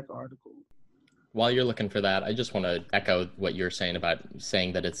the exact article. While you're looking for that, I just want to echo what you're saying about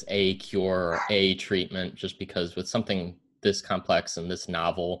saying that it's a cure or a treatment, just because with something this complex and this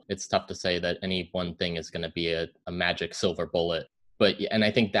novel, it's tough to say that any one thing is going to be a magic silver bullet. And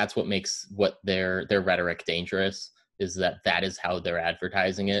I think that's what makes their rhetoric dangerous, is that is how they're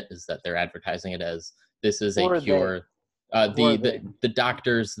advertising it, is that they're advertising it as this is a cure. The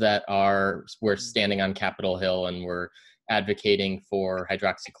doctors that were standing on Capitol Hill and were advocating for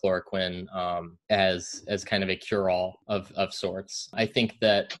hydroxychloroquine as kind of a cure-all of sorts. I think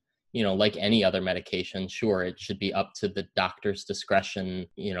that, like any other medication, sure, it should be up to the doctor's discretion,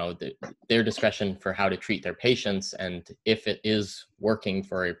 their discretion for how to treat their patients. And if it is working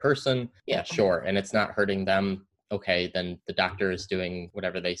for a person, yeah, sure, and it's not hurting them, okay, then the doctor is doing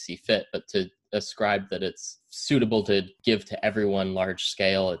whatever they see fit. But to ascribe that it's suitable to give to everyone large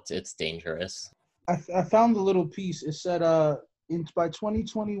scale, it's dangerous. I found the little piece. It said by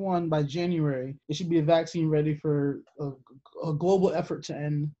 2021, by January, it should be a vaccine ready for a global effort to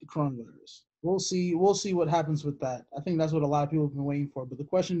end the coronavirus. We'll see what happens with that. I think that's what a lot of people have been waiting for. But the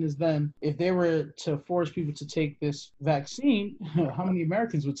question is then, if they were to force people to take this vaccine, how many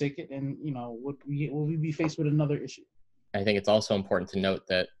Americans would take it? And, will we be faced with another issue? I think it's also important to note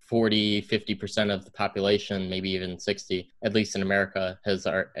that 50% of the population, maybe even 60, at least in America,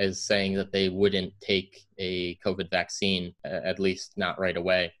 is saying that they wouldn't take a COVID vaccine, at least not right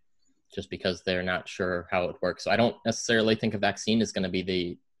away, just because they're not sure how it works. So I don't necessarily think a vaccine is going to be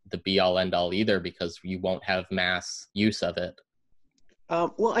the be-all, end-all either, because you won't have mass use of it.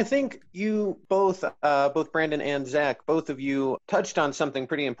 Well, I think you both Brandon and Zach, both of you touched on something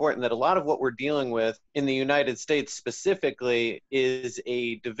pretty important, that a lot of what we're dealing with in the United States specifically is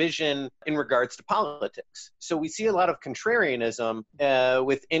a division in regards to politics. So we see a lot of contrarianism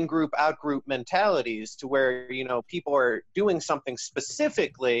with in-group, out-group mentalities, to where, people are doing something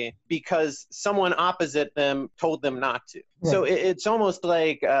specifically because someone opposite them told them not to. Right. So it's almost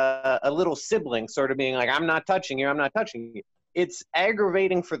like a little sibling sort of being like, I'm not touching you, I'm not touching you. It's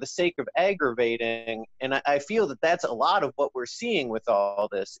aggravating for the sake of aggravating. And I feel that that's a lot of what we're seeing with all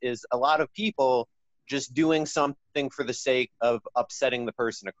this, is a lot of people just doing something for the sake of upsetting the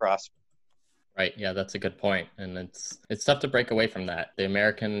person across. Right. Yeah, that's a good point. And it's tough to break away from that. The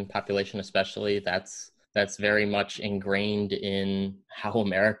American population especially, that's very much ingrained in how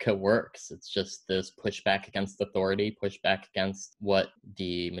America works. It's just this pushback against authority, pushback against what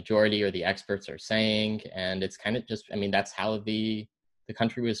the majority or the experts are saying. And it's kind of just, that's how the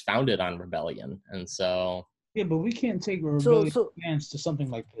country was founded, on rebellion. And so... Yeah, but we can't take a rebellion stance to something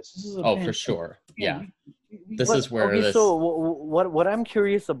like this. For sure. Yeah. So what I'm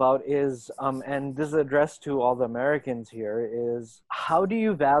curious about is, and this is addressed to all the Americans here, is how do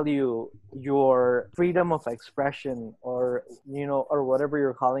you value your freedom of expression, or or whatever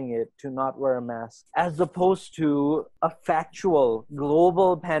you're calling it, to not wear a mask, as opposed to a factual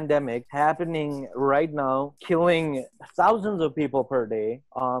global pandemic happening right now, killing thousands of people per day.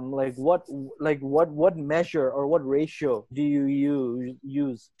 What measure or what ratio do you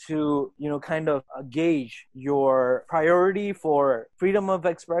use to kind of gauge your priority for freedom of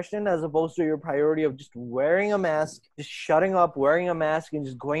expression as opposed to your priority of just wearing a mask, just shutting up, wearing a mask, and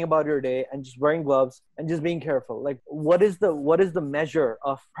just going about your day, and just wearing gloves and just being careful? Like, what is the measure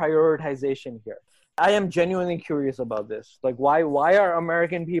of prioritization here? I am genuinely curious about this. Like, why are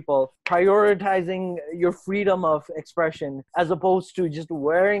American people prioritizing your freedom of expression as opposed to just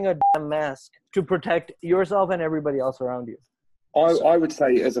wearing a damn mask to protect yourself and everybody else around you? I would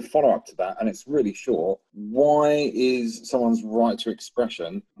say, as a follow-up to that, and it's really short, why is someone's right to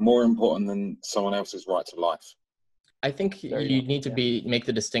expression more important than someone else's right to life? I think you need to make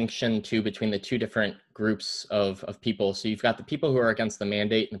the distinction too between the two different groups of people. So you've got the people who are against the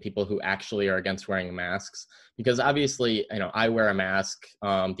mandate and the people who actually are against wearing masks. Because obviously, I wear a mask.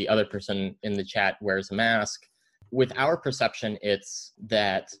 The other person in the chat wears a mask. With our perception, it's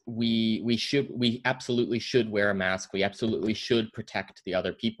that we absolutely should wear a mask. We absolutely should protect the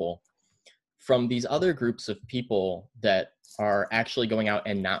other people. From these other groups of people that are actually going out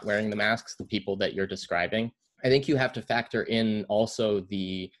and not wearing the masks, the people that you're describing, I think you have to factor in also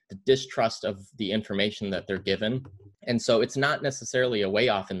the distrust of the information that they're given. And so it's not necessarily a way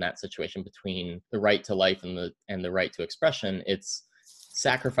off in that situation between the right to life and the right to expression. It's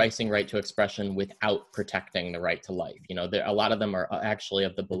sacrificing right to expression without protecting the right to life. A lot of them are actually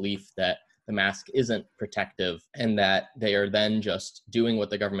of the belief that the mask isn't protective and that they are then just doing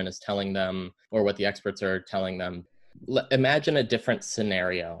what the government is telling them or what the experts are telling them. Imagine a different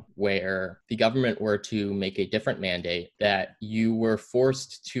scenario where the government were to make a different mandate that you were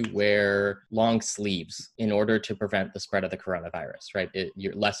forced to wear long sleeves in order to prevent the spread of the coronavirus, right?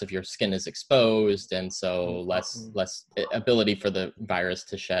 Less of your skin is exposed, and so less ability for the virus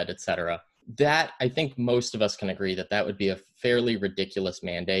to shed, etc. That, I think most of us can agree that would be a fairly ridiculous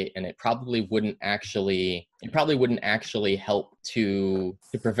mandate, and it probably wouldn't actually help to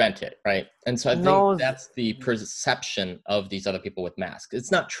prevent it, right? And so I think that's the perception of these other people with masks.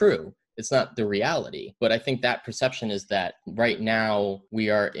 It's not true. It's not the reality. But I think that perception is that right now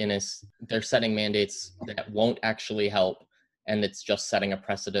they're setting mandates that won't actually help, and it's just setting a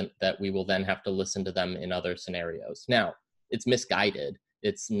precedent that we will then have to listen to them in other scenarios. Now, it's misguided.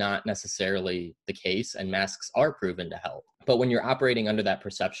 It's not necessarily the case, and masks are proven to help. But when you're operating under that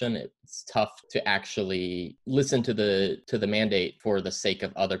perception, it's tough to actually listen to the mandate for the sake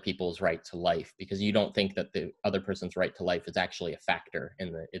of other people's right to life, because you don't think that the other person's right to life is actually a factor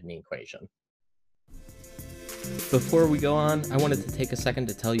in the equation. Before we go on, I wanted to take a second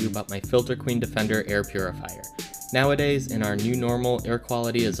to tell you about my Filter Queen Defender air purifier. Nowadays, in our new normal, air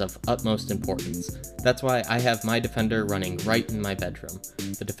quality is of utmost importance. That's why I have my Defender running right in my bedroom.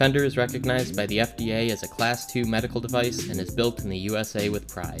 The Defender is recognized by the FDA as a Class II medical device and is built in the USA with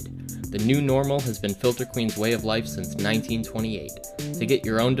pride. The new normal has been Filter Queen's way of life since 1928. To get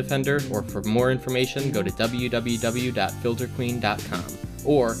your own Defender, or for more information, go to www.filterqueen.com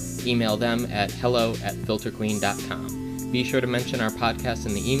or email them at hello@filterqueen.com. Be sure to mention our podcast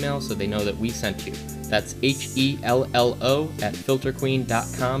in the email so they know that we sent you. That's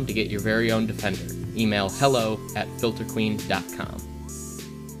HELLO@filterqueen.com to get your very own Defender. Email hello@filterqueen.com.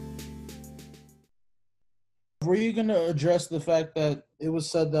 Were you going to address the fact that it was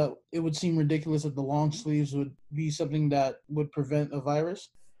said that it would seem ridiculous that the long sleeves would be something that would prevent a virus?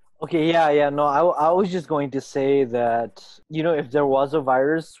 Okay, no, I was just going to say that, if there was a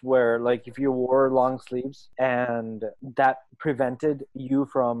virus where, like, if you wore long sleeves and that prevented you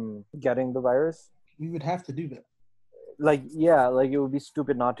from getting the virus, we would have to do that. It would be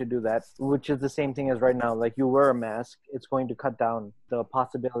stupid not to do that, which is the same thing as right now. Like, you wear a mask, it's going to cut down the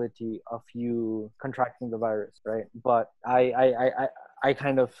possibility of you contracting the virus, right? But I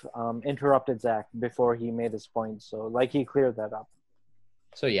kind of interrupted Zach before he made his point, so he cleared that up.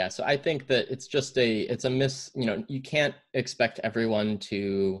 So I think that it's you can't expect everyone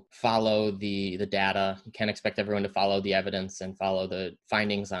to follow the data. You can't expect everyone to follow the evidence and follow the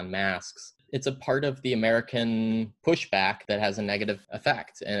findings on masks. It's a part of the American pushback that has a negative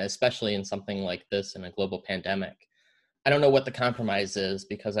effect, and especially in something like this, in a global pandemic. I don't know what the compromise is,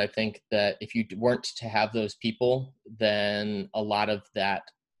 because I think that if you weren't to have those people, then a lot of that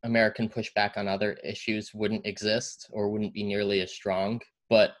American pushback on other issues wouldn't exist or wouldn't be nearly as strong.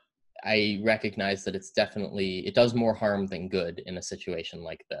 But I recognize that it does more harm than good in a situation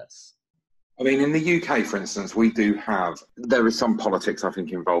like this. I mean, in the UK, for instance, there is some politics, I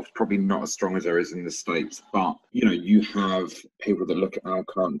think, involved, probably not as strong as there is in the States, but, you have people that look at our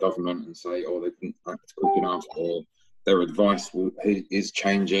current government and say, oh, they didn't act quick enough, or their advice is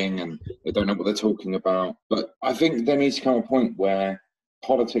changing and they don't know what they're talking about. But I think there needs to come a point where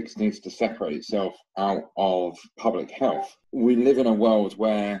politics needs to separate itself out of public health. We live in a world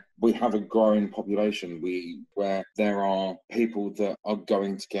where we have a growing population, where there are people that are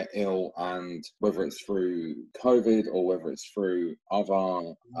going to get ill, and whether it's through COVID or whether it's through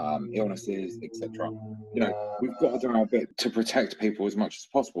other illnesses, etc. We've got to do our bit to protect people as much as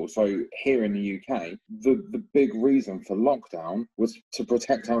possible. So here in the UK, the big reason for lockdown was to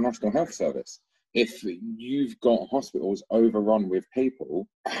protect our National Health Service. If you've got hospitals overrun with people,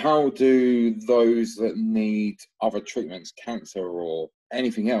 how do those that need other treatments, cancer or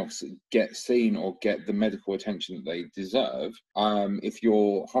anything else, get seen or get the medical attention that they deserve if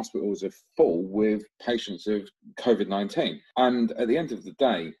your hospitals are full with patients of COVID-19? And at the end of the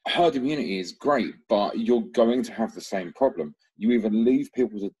day, herd immunity is great, but you're going to have the same problem. You either leave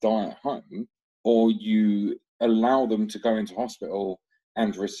people to die at home, or you allow them to go into hospital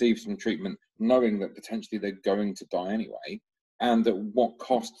and receive some treatment, knowing that potentially they're going to die anyway. And at what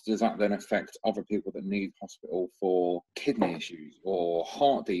cost does that then affect other people that need hospital for kidney issues or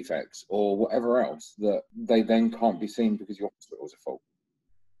heart defects or whatever else, that they then can't be seen because your hospitals are full?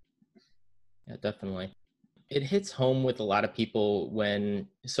 Yeah, definitely. It hits home with a lot of people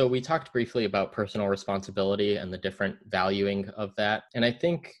so we talked briefly about personal responsibility and the different valuing of that. And I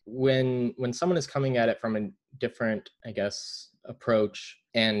think when someone is coming at it from a different, approach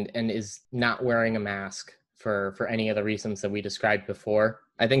and is not wearing a mask for any of the reasons that we described before,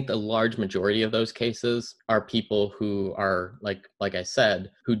 I think the large majority of those cases are people who are, like I said,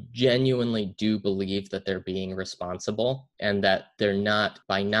 who genuinely do believe that they're being responsible and that they're not,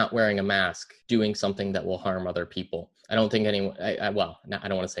 by not wearing a mask, doing something that will harm other people. I don't think anyone, I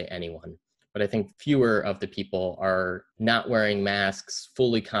don't want to say anyone, but I think fewer of the people are not wearing masks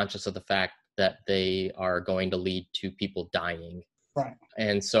fully conscious of the fact that they are going to lead to people dying. Right.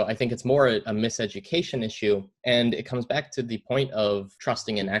 And so I think it's more a miseducation issue. And it comes back to the point of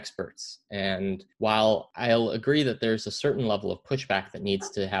trusting in experts. And while I'll agree that there's a certain level of pushback that needs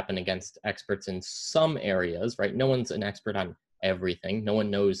to happen against experts in some areas, right? No one's an expert on everything. No one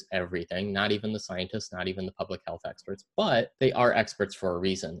knows everything, not even the scientists, not even the public health experts, but they are experts for a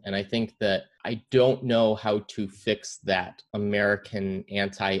reason. And I think that I don't know how to fix that American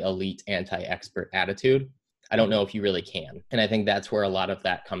anti-elite, anti-expert attitude. I don't know if you really can. And I think that's where a lot of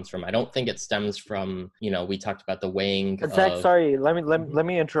that comes from. I don't think it stems from, we talked about the weighing Zach, sorry, let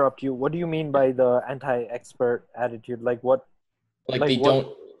me interrupt you. What do you mean by the anti-expert attitude? Like what? Like they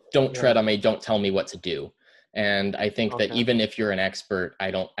don't tread on me, don't tell me what to do. And I think that even if you're an expert,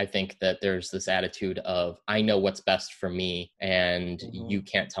 I think that there's this attitude of, I know what's best for me and you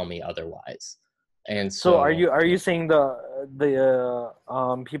can't tell me otherwise. And so are you saying the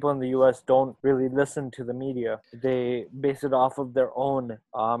people in the US don't really listen to the media? They base it off of their own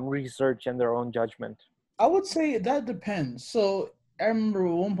research and their own judgment? I would say that depends. So I remember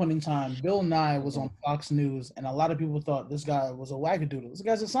at one point in time, Bill Nye was on Fox News, and a lot of people thought this guy was a wackadoodle. This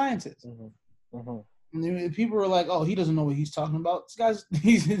guy's a scientist. And people were like, "Oh, he doesn't know what he's talking about. This guy's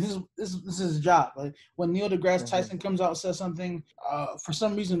this is his job." Like when Neil deGrasse Tyson comes out and says something, for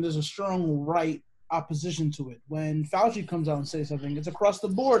some reason there's a strong right opposition to it. When Fauci comes out and says something, it's across the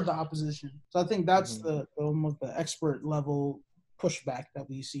board the opposition. So I think that's the almost the expert level pushback that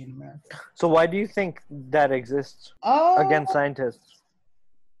we see in America. So why do you think that exists against scientists?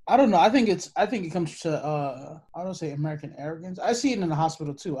 I don't know. I think it comes to I don't say American arrogance. I see it in the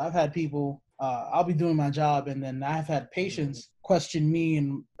hospital too. I've had people. I'll be doing my job, and then I've had patients question me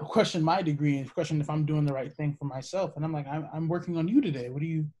and question my degree and question if I'm doing the right thing for myself. And I'm like, I'm working on you today. What are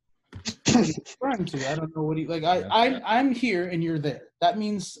you referring to? I don't know what you like. I'm here and you're there. That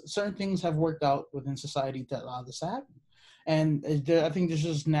means certain things have worked out within society that allow this to happen. And I think there's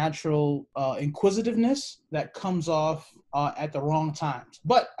just natural inquisitiveness that comes off at the wrong times.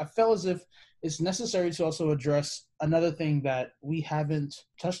 But I felt as if it's necessary to also address another thing that we haven't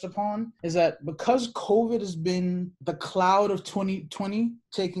touched upon, is that because COVID has been the cloud of 2020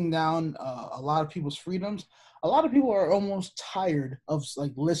 taking down a lot of people's freedoms, a lot of people are almost tired of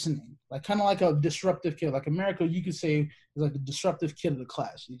like listening, like kind of like a disruptive kid. Like America, you could say is like the disruptive kid of the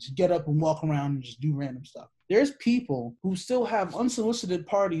class. You just get up and walk around and just do random stuff. There's people who still have unsolicited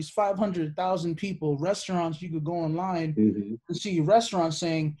parties, 500,000 people, restaurants. You could go online and see restaurants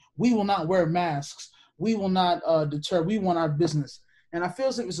saying, "We will not wear masks. We will not deter. We want our business." And I feel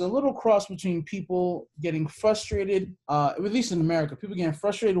as if it's a little cross between people getting frustrated, at least in America, people getting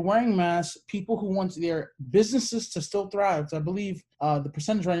frustrated wearing masks, people who want their businesses to still thrive. So I believe the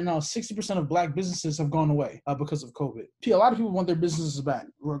percentage right now is 60% of Black businesses have gone away because of COVID. A lot of people want their businesses back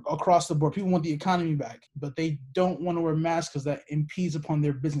across the board. People want the economy back, but they don't want to wear masks because that impedes upon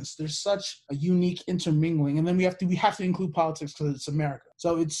their business. There's such a unique intermingling. And then we have to include politics because it's America.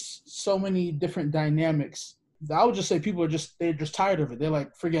 So it's so many different dynamics. I would just say people they're just tired of it. They're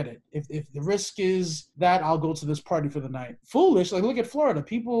like, forget it. If the risk is that, I'll go to this party for the night. Foolish. Like, look at Florida.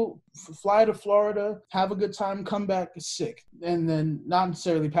 People fly to Florida, have a good time, come back sick, and then not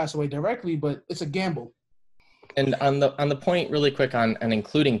necessarily pass away directly, but it's a gamble. And on the point really quick on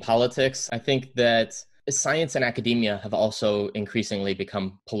including politics, I think that science and academia have also increasingly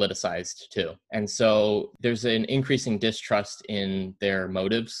become politicized too. And so there's an increasing distrust in their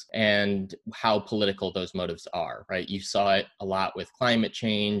motives and how political those motives are, right? You saw it a lot with climate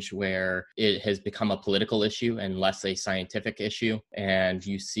change, where it has become a political issue and less a scientific issue. And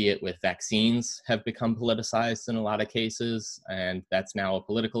you see it with vaccines have become politicized in a lot of cases. And that's now a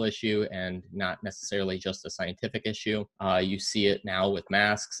political issue and not necessarily just a scientific issue. You see it now with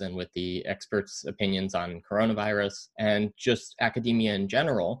masks and with the experts' opinions on coronavirus, and just academia in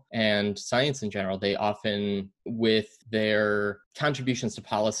general and science in general. They often, with their contributions to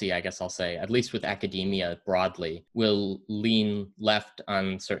policy, I guess I'll say, at least with academia broadly, will lean left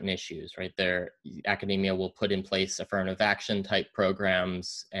on certain issues, right? Their academia will put in place affirmative action type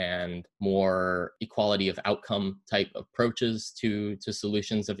programs and more equality of outcome type approaches to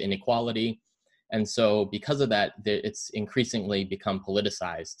solutions of inequality. And so because of that, it's increasingly become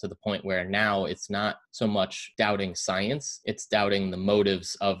politicized to the point where now it's not so much doubting science, it's doubting the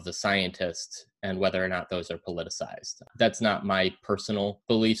motives of the scientist and whether or not those are politicized. That's not my personal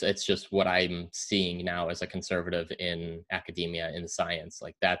beliefs. It's just what I'm seeing now as a conservative in academia, in science.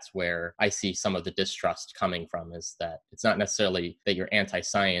 Like, that's where I see some of the distrust coming from, is that it's not necessarily that you're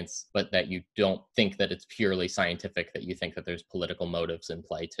anti-science, but that you don't think that it's purely scientific, that you think that there's political motives in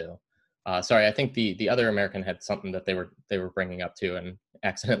play too. Sorry, I think the other American had something that they were bringing up too, and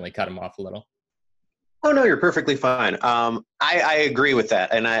accidentally cut him off a little. Oh, no, you're perfectly fine. I agree with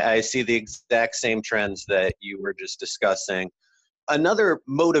that, and I see the exact same trends that you were just discussing. Another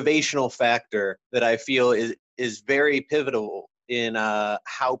motivational factor that I feel is very pivotal in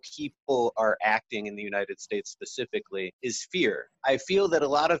how people are acting in the United States specifically is fear. I feel that a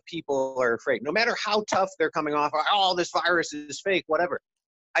lot of people are afraid, no matter how tough they're coming off, oh, this virus is fake, whatever.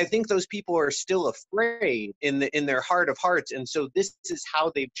 I think those people are still afraid in their heart of hearts, and so this is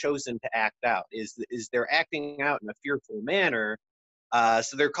how they've chosen to act out. Is they're acting out in a fearful manner,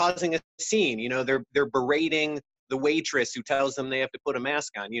 so they're causing a scene. You know, they're berating the waitress who tells them they have to put a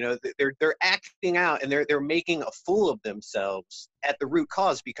mask on. You know, they're acting out, and they're making a fool of themselves at the root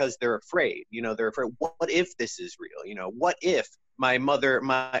cause because they're afraid. You know, they're afraid. What if this is real? You know, what if my mother,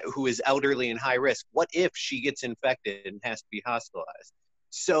 who is elderly and high risk, what if she gets infected and has to be hospitalized?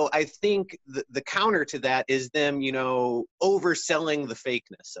 So I think the counter to that is them, you know, overselling the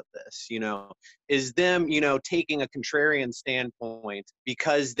fakeness of this, you know, is them, you know, taking a contrarian standpoint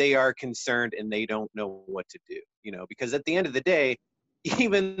because they are concerned and they don't know what to do, you know, because at the end of the day,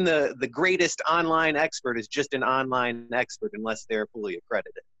 even the greatest online expert is just an online expert unless they're fully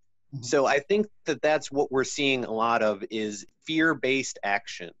accredited. Mm-hmm. So I think that that's what we're seeing a lot of is fear-based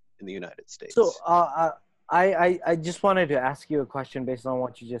action in the United States. So, I just wanted to ask you a question based on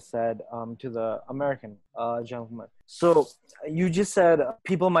what you just said to the American gentleman. So you just said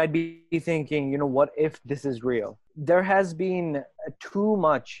people might be thinking, you know, what if this is real? There has been too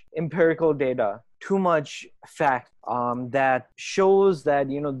much empirical data, too much fact that shows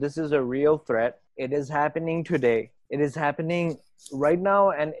that, you know, this is a real threat. It is happening today. It is happening right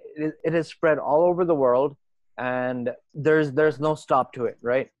now, and it is spread all over the world, and there's no stop to it,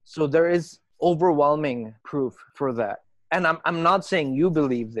 right? So there is overwhelming proof for that. And I'm not saying you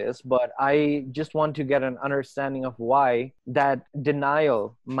believe this, but I just want to get an understanding of why that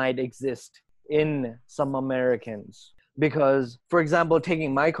denial might exist in some Americans. Because, for example,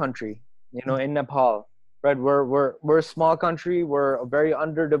 taking my country, you know, in Nepal, right? We're a small country, we're a very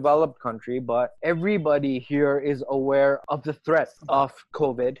underdeveloped country, but everybody here is aware of the threat of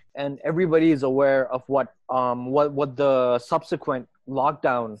COVID, and everybody is aware of what the subsequent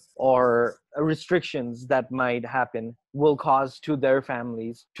lockdown or restrictions that might happen will cause to their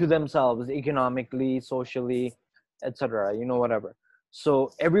families, to themselves, economically, socially, etc., you know, whatever.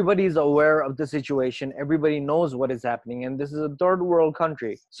 So everybody is aware of the situation. Everybody knows what is happening, and this is a third world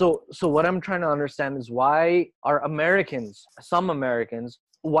country. So what I'm trying to understand is why are Americans, some Americans,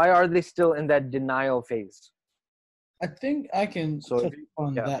 why are they still in that denial phase? I think I can So touch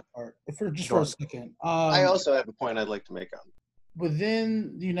on yeah. that part for Go for a on. second. I also have a point I'd like to make on.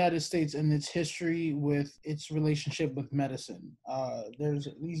 Within the United States and its history with its relationship with medicine, there's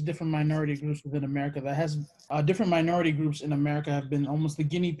these different minority groups within America that has different minority groups in America have been almost the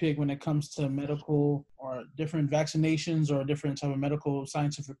guinea pig when it comes to medical or different vaccinations or different type of medical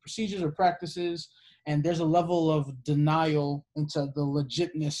scientific procedures or practices. And there's a level of denial into the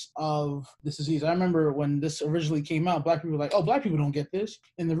legitness of this disease. I remember when this originally came out, Black people were like, "Oh, Black people don't get this,"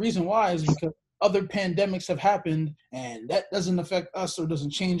 and the reason why is because other pandemics have happened and that doesn't affect us or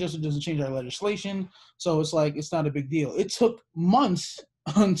doesn't change us or doesn't change our legislation. So it's like, it's not a big deal. It took months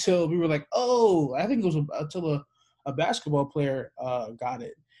until we were like, oh, I think it was until a basketball player got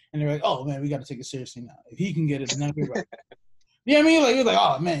it. And they're like, oh man, we got to take it seriously now. If he can get it, then everybody. You know what I mean? Like, you're like,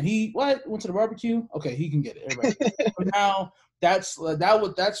 oh man, he went to the barbecue? Okay, he can get it. Everybody. But now that's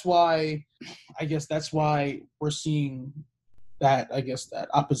why, I guess that's why we're seeing that, I guess, that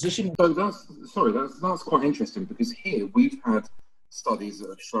opposition. So that's quite interesting, because here we've had studies that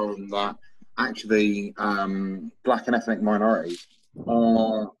have shown that actually black and ethnic minorities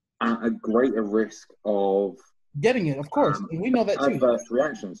are at a greater risk of Getting it, of course. And we know that too. adverse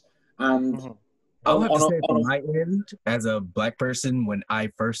reactions. And I'll have to say from my end, as a Black person, when I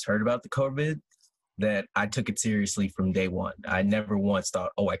first heard about the COVID, that I took it seriously from day one. I never once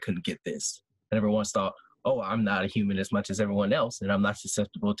thought, oh, I couldn't get this. I never once thought, oh, I'm not a human as much as everyone else, and I'm not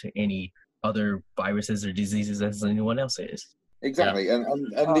susceptible to any other viruses or diseases as anyone else is. Exactly. Yeah.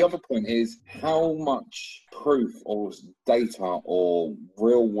 And the other point is, how much proof or data or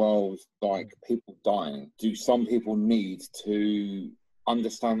real world, like, people dying, do some people need to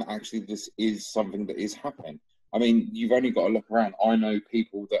understand that actually this is something that is happening? I mean, you've only got to look around. I know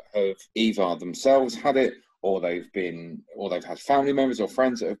people that have either themselves had it, or they've had family members or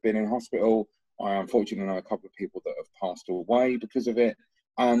friends that have been in hospital. I unfortunately know a couple of people that have passed away because of it.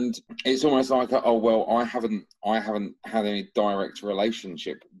 And it's almost like, oh, well, I haven't had any direct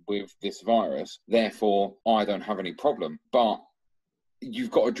relationship with this virus, therefore I don't have any problem. But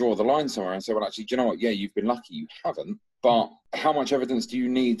you've got to draw the line somewhere and say, well, actually, do you know what? Yeah, you've been lucky you haven't. But how much evidence do you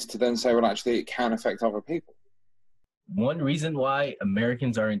need to then say, well, actually, it can affect other people? One reason why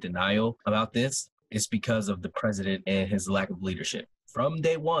Americans are in denial about this is because of the president and his lack of leadership. From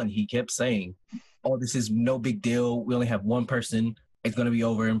day one, he kept saying, oh, this is no big deal. We only have one person. It's going to be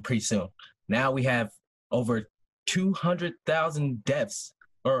over and pretty soon. Now we have over 200,000 deaths,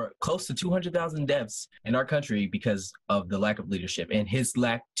 or close to 200,000 deaths in our country because of the lack of leadership and his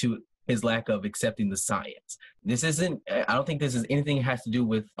lack of accepting the science. I don't think this is anything that has to do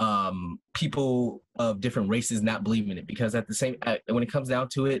with people of different races not believing it, because when it comes down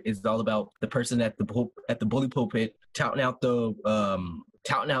to it, it's all about the person at the bully pulpit touting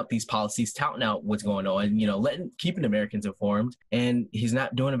out these policies, touting out what's going on, and keeping Americans informed. And he's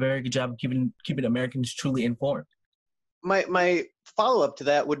not doing a very good job of keeping Americans truly informed. My follow-up to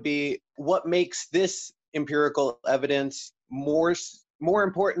that would be, what makes this empirical evidence more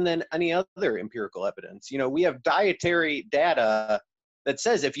important than any other empirical evidence? We have dietary data that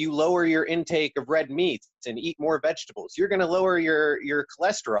says if you lower your intake of red meats and eat more vegetables, you're going to lower your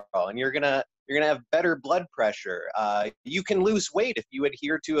cholesterol, and you're going to have better blood pressure. You can lose weight if you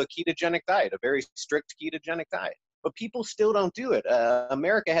adhere to a ketogenic diet, a very strict ketogenic diet. But people still don't do it.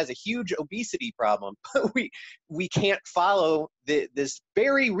 America has a huge obesity problem, but we can't follow this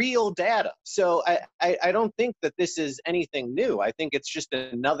very real data. So I don't think that this is anything new. I think it's just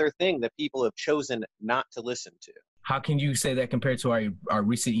another thing that people have chosen not to listen to. How can you say that compared to our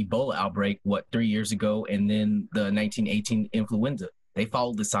recent Ebola outbreak, 3 years ago, and then the 1918 influenza? They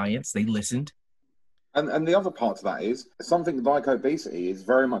followed the science, they listened. And the other part to that is, something like obesity is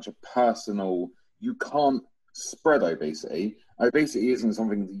very much a personal, you can't spread obesity. Obesity isn't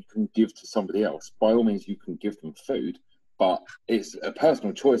something that you can give to somebody else. By all means, you can give them food, but it's a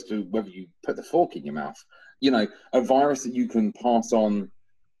personal choice to whether you put the fork in your mouth. A virus that you can pass on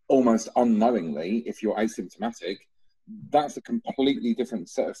almost unknowingly if you're asymptomatic, that's a completely different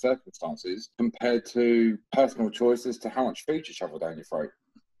set of circumstances compared to personal choices to how much food you shovel down your throat.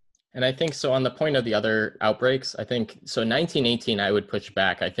 And I think so on the point of the other outbreaks, I think, so 1918, I would push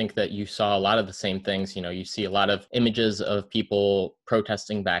back. I think that you saw a lot of the same things. You see a lot of images of people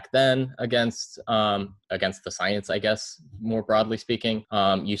protesting back then against the science, I guess, more broadly speaking.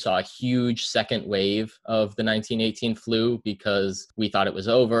 You saw a huge second wave of the 1918 flu because we thought it was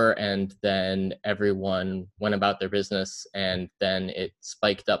over, and then everyone went about their business, and then it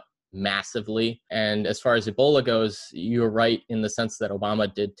spiked up massively. And as far as Ebola goes, you're right in the sense that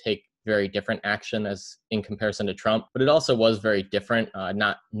Obama did take very different action as in comparison to Trump, but it also was very different,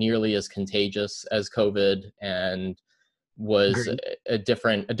 not nearly as contagious as COVID, and was a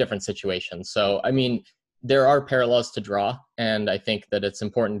different situation. So, I mean, there are parallels to draw, and I think that it's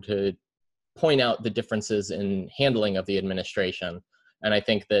important to point out the differences in handling of the administration. And I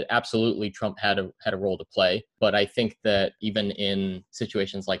think that absolutely Trump had a role to play. But I think that even in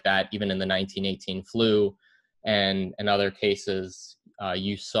situations like that, even in the 1918 flu and other cases,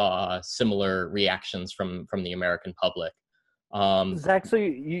 you saw similar reactions from the American public. Zach, so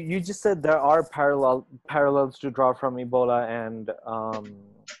you just said there are parallels to draw from Ebola and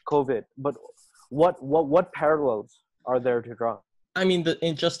COVID, but what parallels are there to draw? I mean,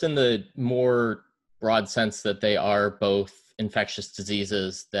 just in the more broad sense that they are both infectious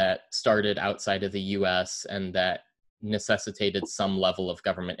diseases that started outside of the U.S. and that necessitated some level of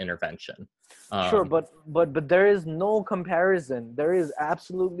government intervention. Sure, but there is no comparison. There is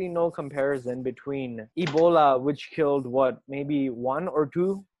absolutely no comparison between Ebola, which killed maybe one or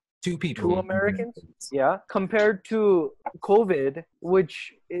two people, 2 Americans, yeah, compared to COVID,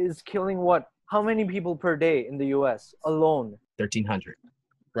 which is killing how many people per day in the U.S. alone? 1,300.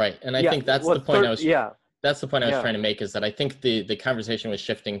 Right, and I think that's the point That's the point I was Yeah. trying to make, is that I think the conversation was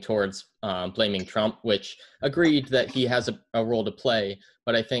shifting towards blaming Trump, which agreed that he has a role to play.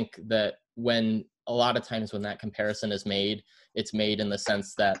 But I think that when a lot of times when that comparison is made, it's made in the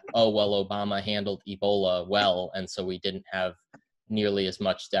sense that, oh, well, Obama handled Ebola well, and so we didn't have nearly as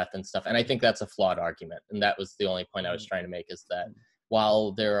much death and stuff. And I think that's a flawed argument. And that was the only point I was trying to make, is that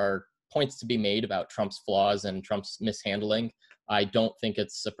while there are points to be made about Trump's flaws and Trump's mishandling, I don't think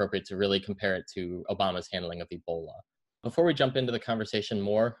it's appropriate to really compare it to Obama's handling of Ebola. Before we jump into the conversation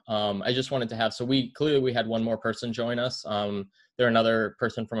more, I just wanted to have, we had one more person join us. They're another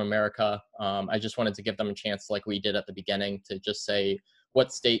person from America. I just wanted to give them a chance, like we did at the beginning, to just say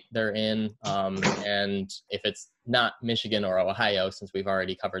what state they're in, and if it's not Michigan or Ohio, since we've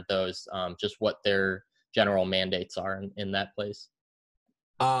already covered those, just what their general mandates are in that place.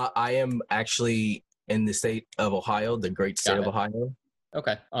 I am actually in the state of Ohio, the great state of Ohio.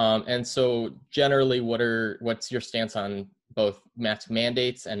 Okay. And so generally, what's your stance on both mask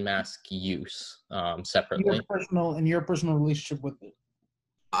mandates and mask use separately? Your personal relationship with it.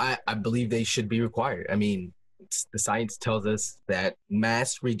 I believe they should be required. I mean, the science tells us that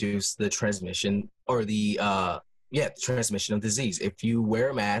masks reduce the transmission or the transmission of disease. If you wear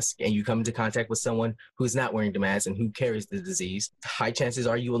a mask and you come into contact with someone who's not wearing the mask and who carries the disease, high chances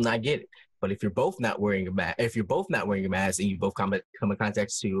are you will not get it. But if you're both not wearing a mask, and you both come in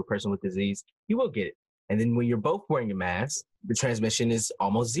contact to a person with disease, you will get it. And then when you're both wearing a mask, the transmission is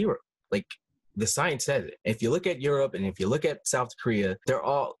almost zero. Like the science says it. If you look at Europe and if you look at South Korea, they're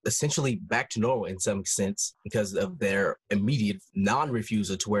all essentially back to normal in some sense because of their immediate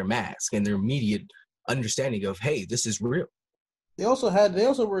non-refusal to wear masks and their immediate understanding of, hey, this is real. They also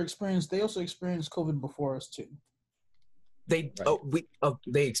experienced COVID before us too. They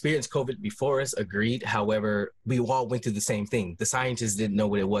experienced COVID before us, agreed. However, we all went through the same thing. The scientists didn't know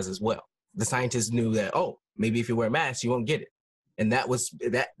what it was as well. The scientists knew that, maybe if you wear a mask, you won't get it. And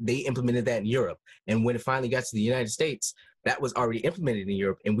that they implemented that in Europe. And when it finally got to the United States, that was already implemented in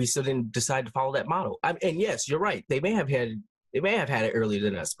Europe, and we still didn't decide to follow that model. And yes, you're right. They may have had it earlier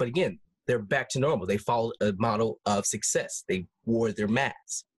than us, but again, they're back to normal. They followed a model of success. They wore their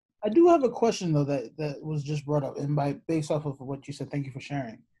masks. I do have a question though that was just brought up, and based off of what you said, thank you for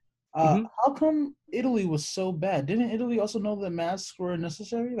sharing. How come Italy was so bad? Didn't Italy also know that masks were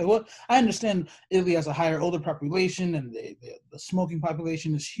necessary? I understand Italy has a higher older population, and the smoking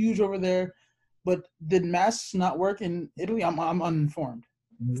population is huge over there. But did masks not work in Italy? I'm uninformed.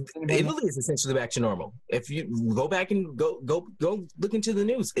 Italy is essentially back to normal. If you go back and go look into the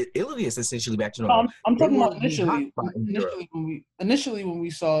news, Italy is essentially back to normal. I'm talking about initially when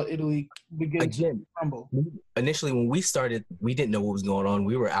we saw Italy begin to crumble. Initially, when we started, we didn't know what was going on.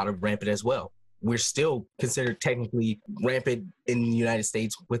 We were out of rampant as well. We're still considered technically rampant in the United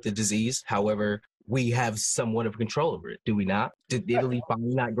States with the disease. However, we have somewhat of control over it. Do we not? Did Italy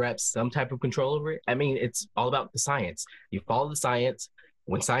finally not grab some type of control over it? I mean, it's all about the science. You follow the science.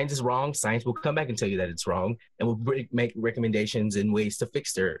 When science is wrong, science will come back and tell you that it's wrong, and will make recommendations and ways to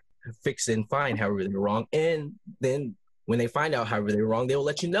fix and find however they're wrong. And then when they find out however they're wrong, they will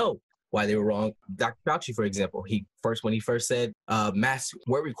let you know why they were wrong. Dr. Fauci, for example, when he first said masks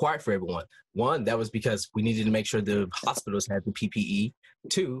were required for everyone. One, that was because we needed to make sure the hospitals had the PPE.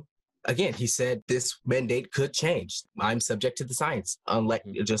 Two, again, he said this mandate could change. I'm subject to the science,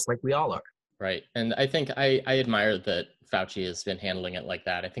 just like we all are. Right. And I think I admire that Fauci has been handling it like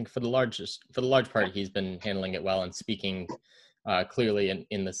that. I think for the large part, he's been handling it well and speaking clearly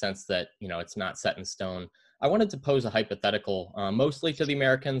in the sense that, it's not set in stone. I wanted to pose a hypothetical, mostly to the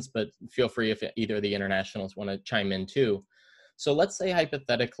Americans, but feel free if either of the internationals want to chime in too. So let's say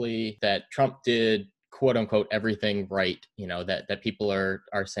hypothetically that Trump did quote unquote everything right, that people are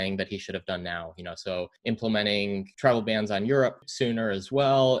saying that he should have done now, so implementing travel bans on Europe sooner as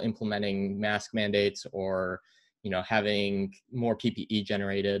well, implementing mask mandates, or having more PPE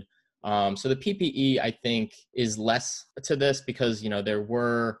generated. So the PPE, I think, is less to this because,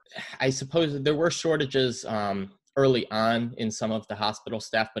 I suppose there were shortages early on in some of the hospital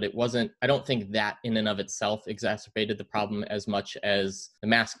staff, but I don't think that in and of itself exacerbated the problem as much as the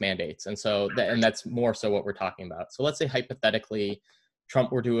mask mandates. And so, and that's more so what we're talking about. So let's say hypothetically,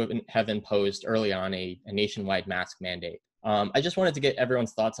 Trump were to have imposed early on a nationwide mask mandate. I just wanted to get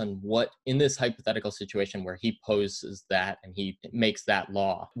everyone's thoughts on what, in this hypothetical situation where he poses that and he makes that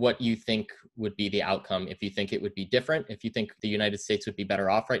law, what you think would be the outcome, if you think it would be different, if you think the United States would be better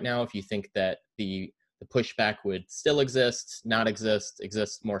off right now, if you think that the pushback would still exist, not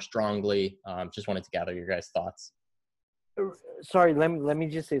exist more strongly. Just wanted to gather your guys' thoughts. Sorry, let me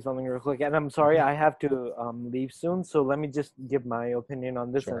just say something real quick. And I'm sorry, I have to leave soon. So let me just give my opinion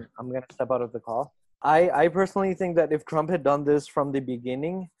on this. Sure. And I'm going to step out of the call. I personally think that if Trump had done this from the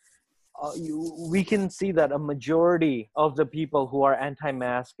beginning, we can see that a majority of the people who are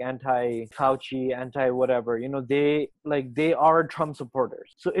anti-mask, anti-Fauci, anti-whatever, they are Trump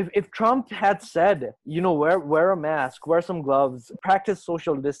supporters. So if Trump had said, wear a mask, wear some gloves, practice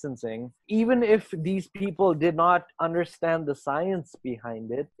social distancing, even if these people did not understand the science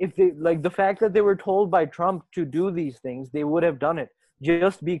behind it, if they, the fact that they were told by Trump to do these things, they would have done it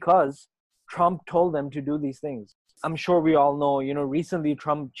just because Trump told them to do these things. I'm sure we all know, recently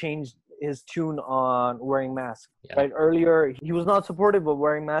Trump changed his tune on wearing masks, right? Earlier, he was not supportive of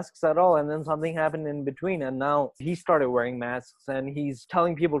wearing masks at all. And then something happened in between. And now he started wearing masks and he's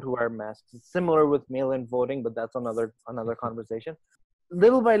telling people to wear masks. It's similar with mail-in voting, but that's another conversation.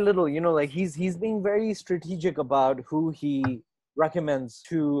 Little by little, he's being very strategic about who he recommends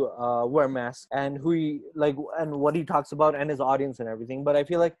to wear masks and who he and what he talks about and his audience and everything. But I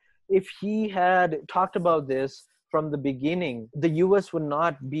feel like if he had talked about this from the beginning, the U.S. would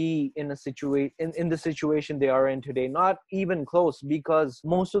not be in the situation they are in today, not even close, because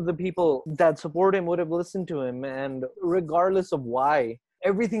most of the people that support him would have listened to him. And regardless of why,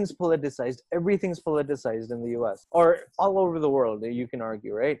 everything's politicized in the U.S. or all over the world, you can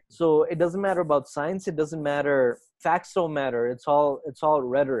argue, right? So it doesn't matter about science. It doesn't matter. Facts don't matter. It's all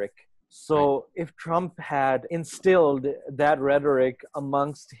rhetoric. So if Trump had instilled that rhetoric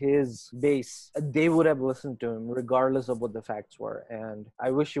amongst his base, they would have listened to him regardless of what the facts were. And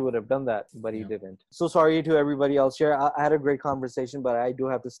I wish he would have done that, but he didn't. So sorry to everybody else here. I had a great conversation, but I do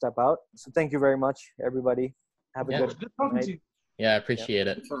have to step out. So thank you very much, everybody. Have a good night. Yeah, I appreciate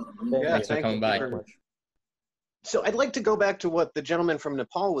it. Thanks for coming by. So I'd like to go back to what the gentleman from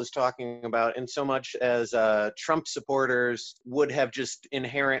Nepal was talking about, in so much as Trump supporters would have just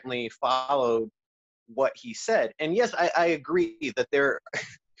inherently followed what he said. And yes, I agree that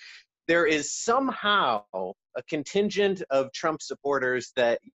there is somehow a contingent of Trump supporters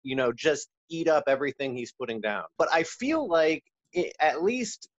that, just eat up everything he's putting down. But I feel like at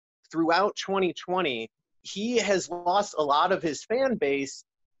least throughout 2020, he has lost a lot of his fan base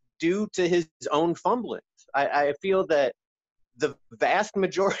due to his own fumbling. I feel that the vast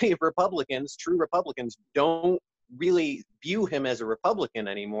majority of Republicans, true Republicans, don't really view him as a Republican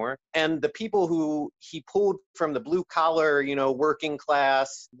anymore. And the people who he pulled from the blue collar, working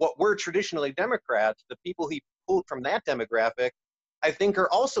class, what were traditionally Democrats, the people he pulled from that demographic, I think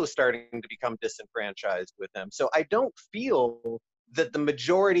are also starting to become disenfranchised with him. So I don't feel that the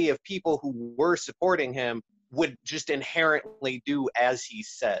majority of people who were supporting him would just inherently do as he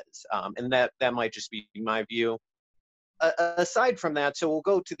says. And that might just be my view. Aside from that, so we'll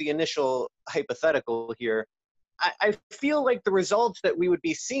go to the initial hypothetical here. I feel like the results that we would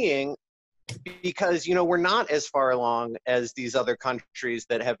be seeing, because, we're not as far along as these other countries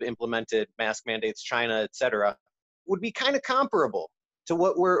that have implemented mask mandates, China, et cetera, would be kind of comparable to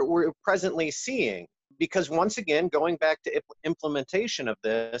what we're presently seeing. Because once again, going back to implementation of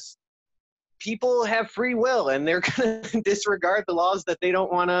this, people have free will and they're going to disregard the laws that they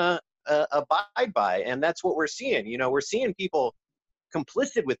don't want to abide by. And that's what we're seeing. We're seeing people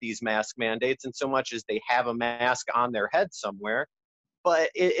complicit with these mask mandates in so much as they have a mask on their head somewhere, but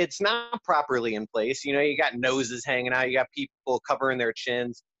it's not properly in place. You got noses hanging out, you got people covering their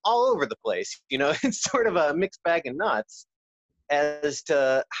chins all over the place. It's sort of a mixed bag of nuts as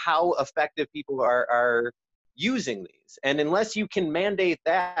to how effective people are using these. And unless you can mandate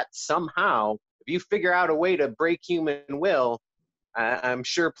that somehow, if you figure out a way to break human will, I'm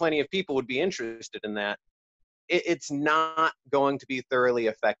sure plenty of people would be interested in that. it's not going to be thoroughly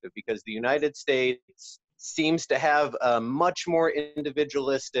effective because the United States seems to have a much more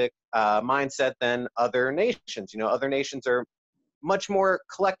individualistic mindset than other nations. You know, other nations are much more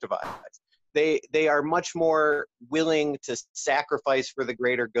collectivized. They are much more willing to sacrifice for the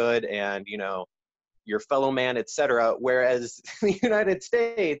greater good and, you know, your fellow man, etc. Whereas the United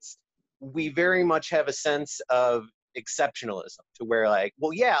States, we very much have a sense of exceptionalism to where, like,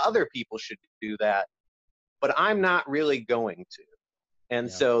 well, yeah, other people should do that, but I'm not really going to.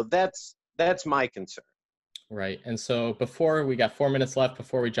 And so that's my concern. Right. And so before we got 4 minutes left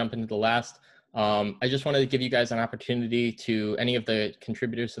before we jump into the last, I just wanted to give you guys an opportunity to any of the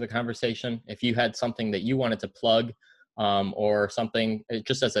contributors to the conversation. If you had something that you wanted to plug or something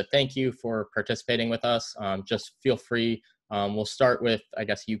just as a thank you for participating with us, just feel free. We'll start with, I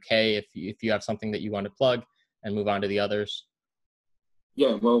guess, UK if you have something that you want to plug and move on to the others.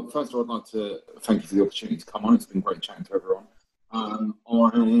 Yeah, well, first of all, I'd like to thank you for the opportunity to come on. It's been great chatting to everyone. I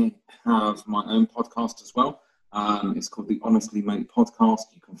have my own podcast as well. It's called the Honestly Mate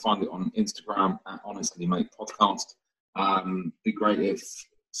Podcast. You can find it on Instagram at Honestly Mate Podcast. Be great if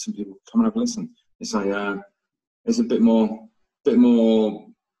some people come and have a listen. It's a bit more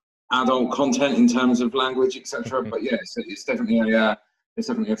adult content in terms of language, etc. But yeah, it's definitely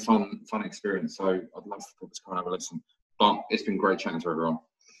a fun experience. So I'd love for people to come and have a listen. But it's been great chatting to everyone.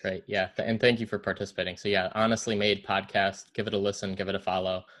 Great. Yeah. And thank you for participating. So yeah, Honestly Made Podcast, give it a listen, give it a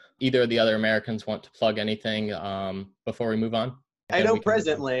follow. Either of the other Americans want to plug anything before we move on? I know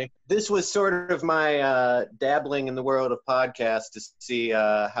presently, this was sort of my dabbling in the world of podcasts to see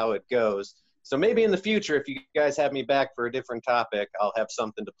how it goes. So maybe in the future, if you guys have me back for a different topic, I'll have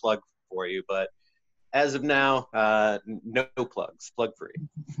something to plug for you. But as of now, no plugs, plug free.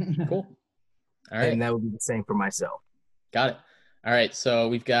 Cool. All right. And that would be the same for myself. Got it. All right. So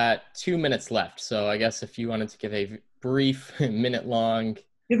we've got 2 minutes left. So I guess if you wanted to give a brief minute long.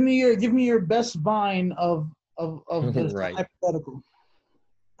 Give me your best vine of this right. Hypothetical.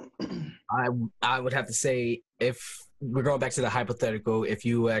 I would have to say, if we're going back to the hypothetical, if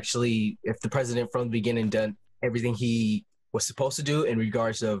the president from the beginning done everything he was supposed to do in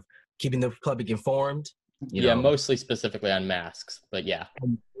regards of keeping the public informed, you know, mostly specifically on masks, but yeah,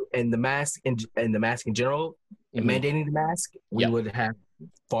 and the mask in general, and mandating the mask, we would have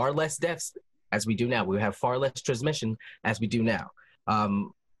far less deaths as we do now. We would have far less transmission as we do now.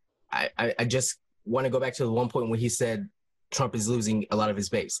 I just want to go back to the one point where he said Trump is losing a lot of his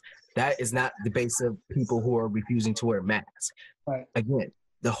base. That is not the base of people who are refusing to wear masks. Right. Again,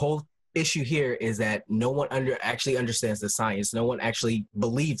 the whole issue here is that no one actually understands the science. No one actually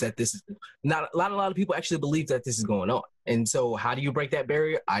believes that this is not a lot of people actually believe that this is going on. And so how do you break that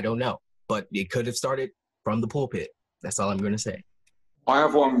barrier? I don't know, but it could have started from the pulpit. That's all I'm going to say. I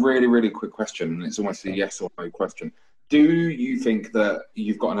have one really, really quick question, and it's almost a yes or no question. Do you think that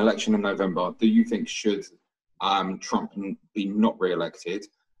you've got an election in November? Do you think should Trump be not re-elected?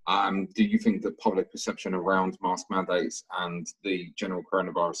 Do you think the public perception around mask mandates and the general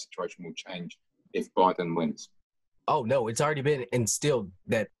coronavirus situation will change if Biden wins? Oh, no, it's already been instilled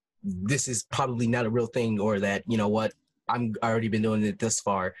that this is probably not a real thing, or that, you know what, I've already been doing it this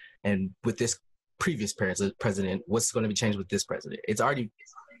far. And with this previous president, what's going to be changed with this president? It's already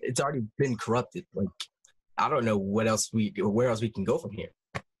been corrupted. Like, I don't know where else we can go from here.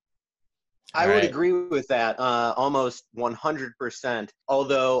 I would agree with that almost 100%.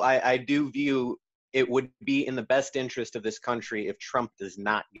 Although I do view it would be in the best interest of this country if Trump does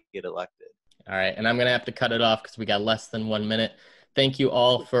not get elected. All right. And I'm going to have to cut it off because we got less than 1 minute. Thank you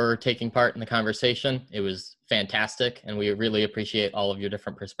all for taking part in the conversation. It was fantastic, and we really appreciate all of your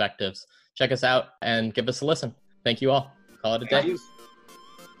different perspectives. Check us out and give us a listen. Thank you all. Call it a day.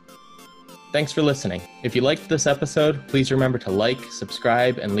 Thanks for listening. If you liked this episode, please remember to like,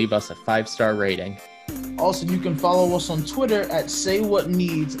 subscribe, and leave us a 5-star rating. Also, you can follow us on Twitter at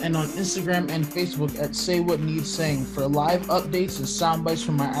SayWhatNeeds and on Instagram and Facebook at SayWhatNeedsSaying for live updates and sound bites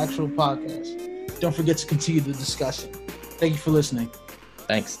from our actual podcast. Don't forget to continue the discussion. Thank you for listening.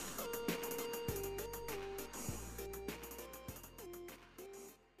 Thanks.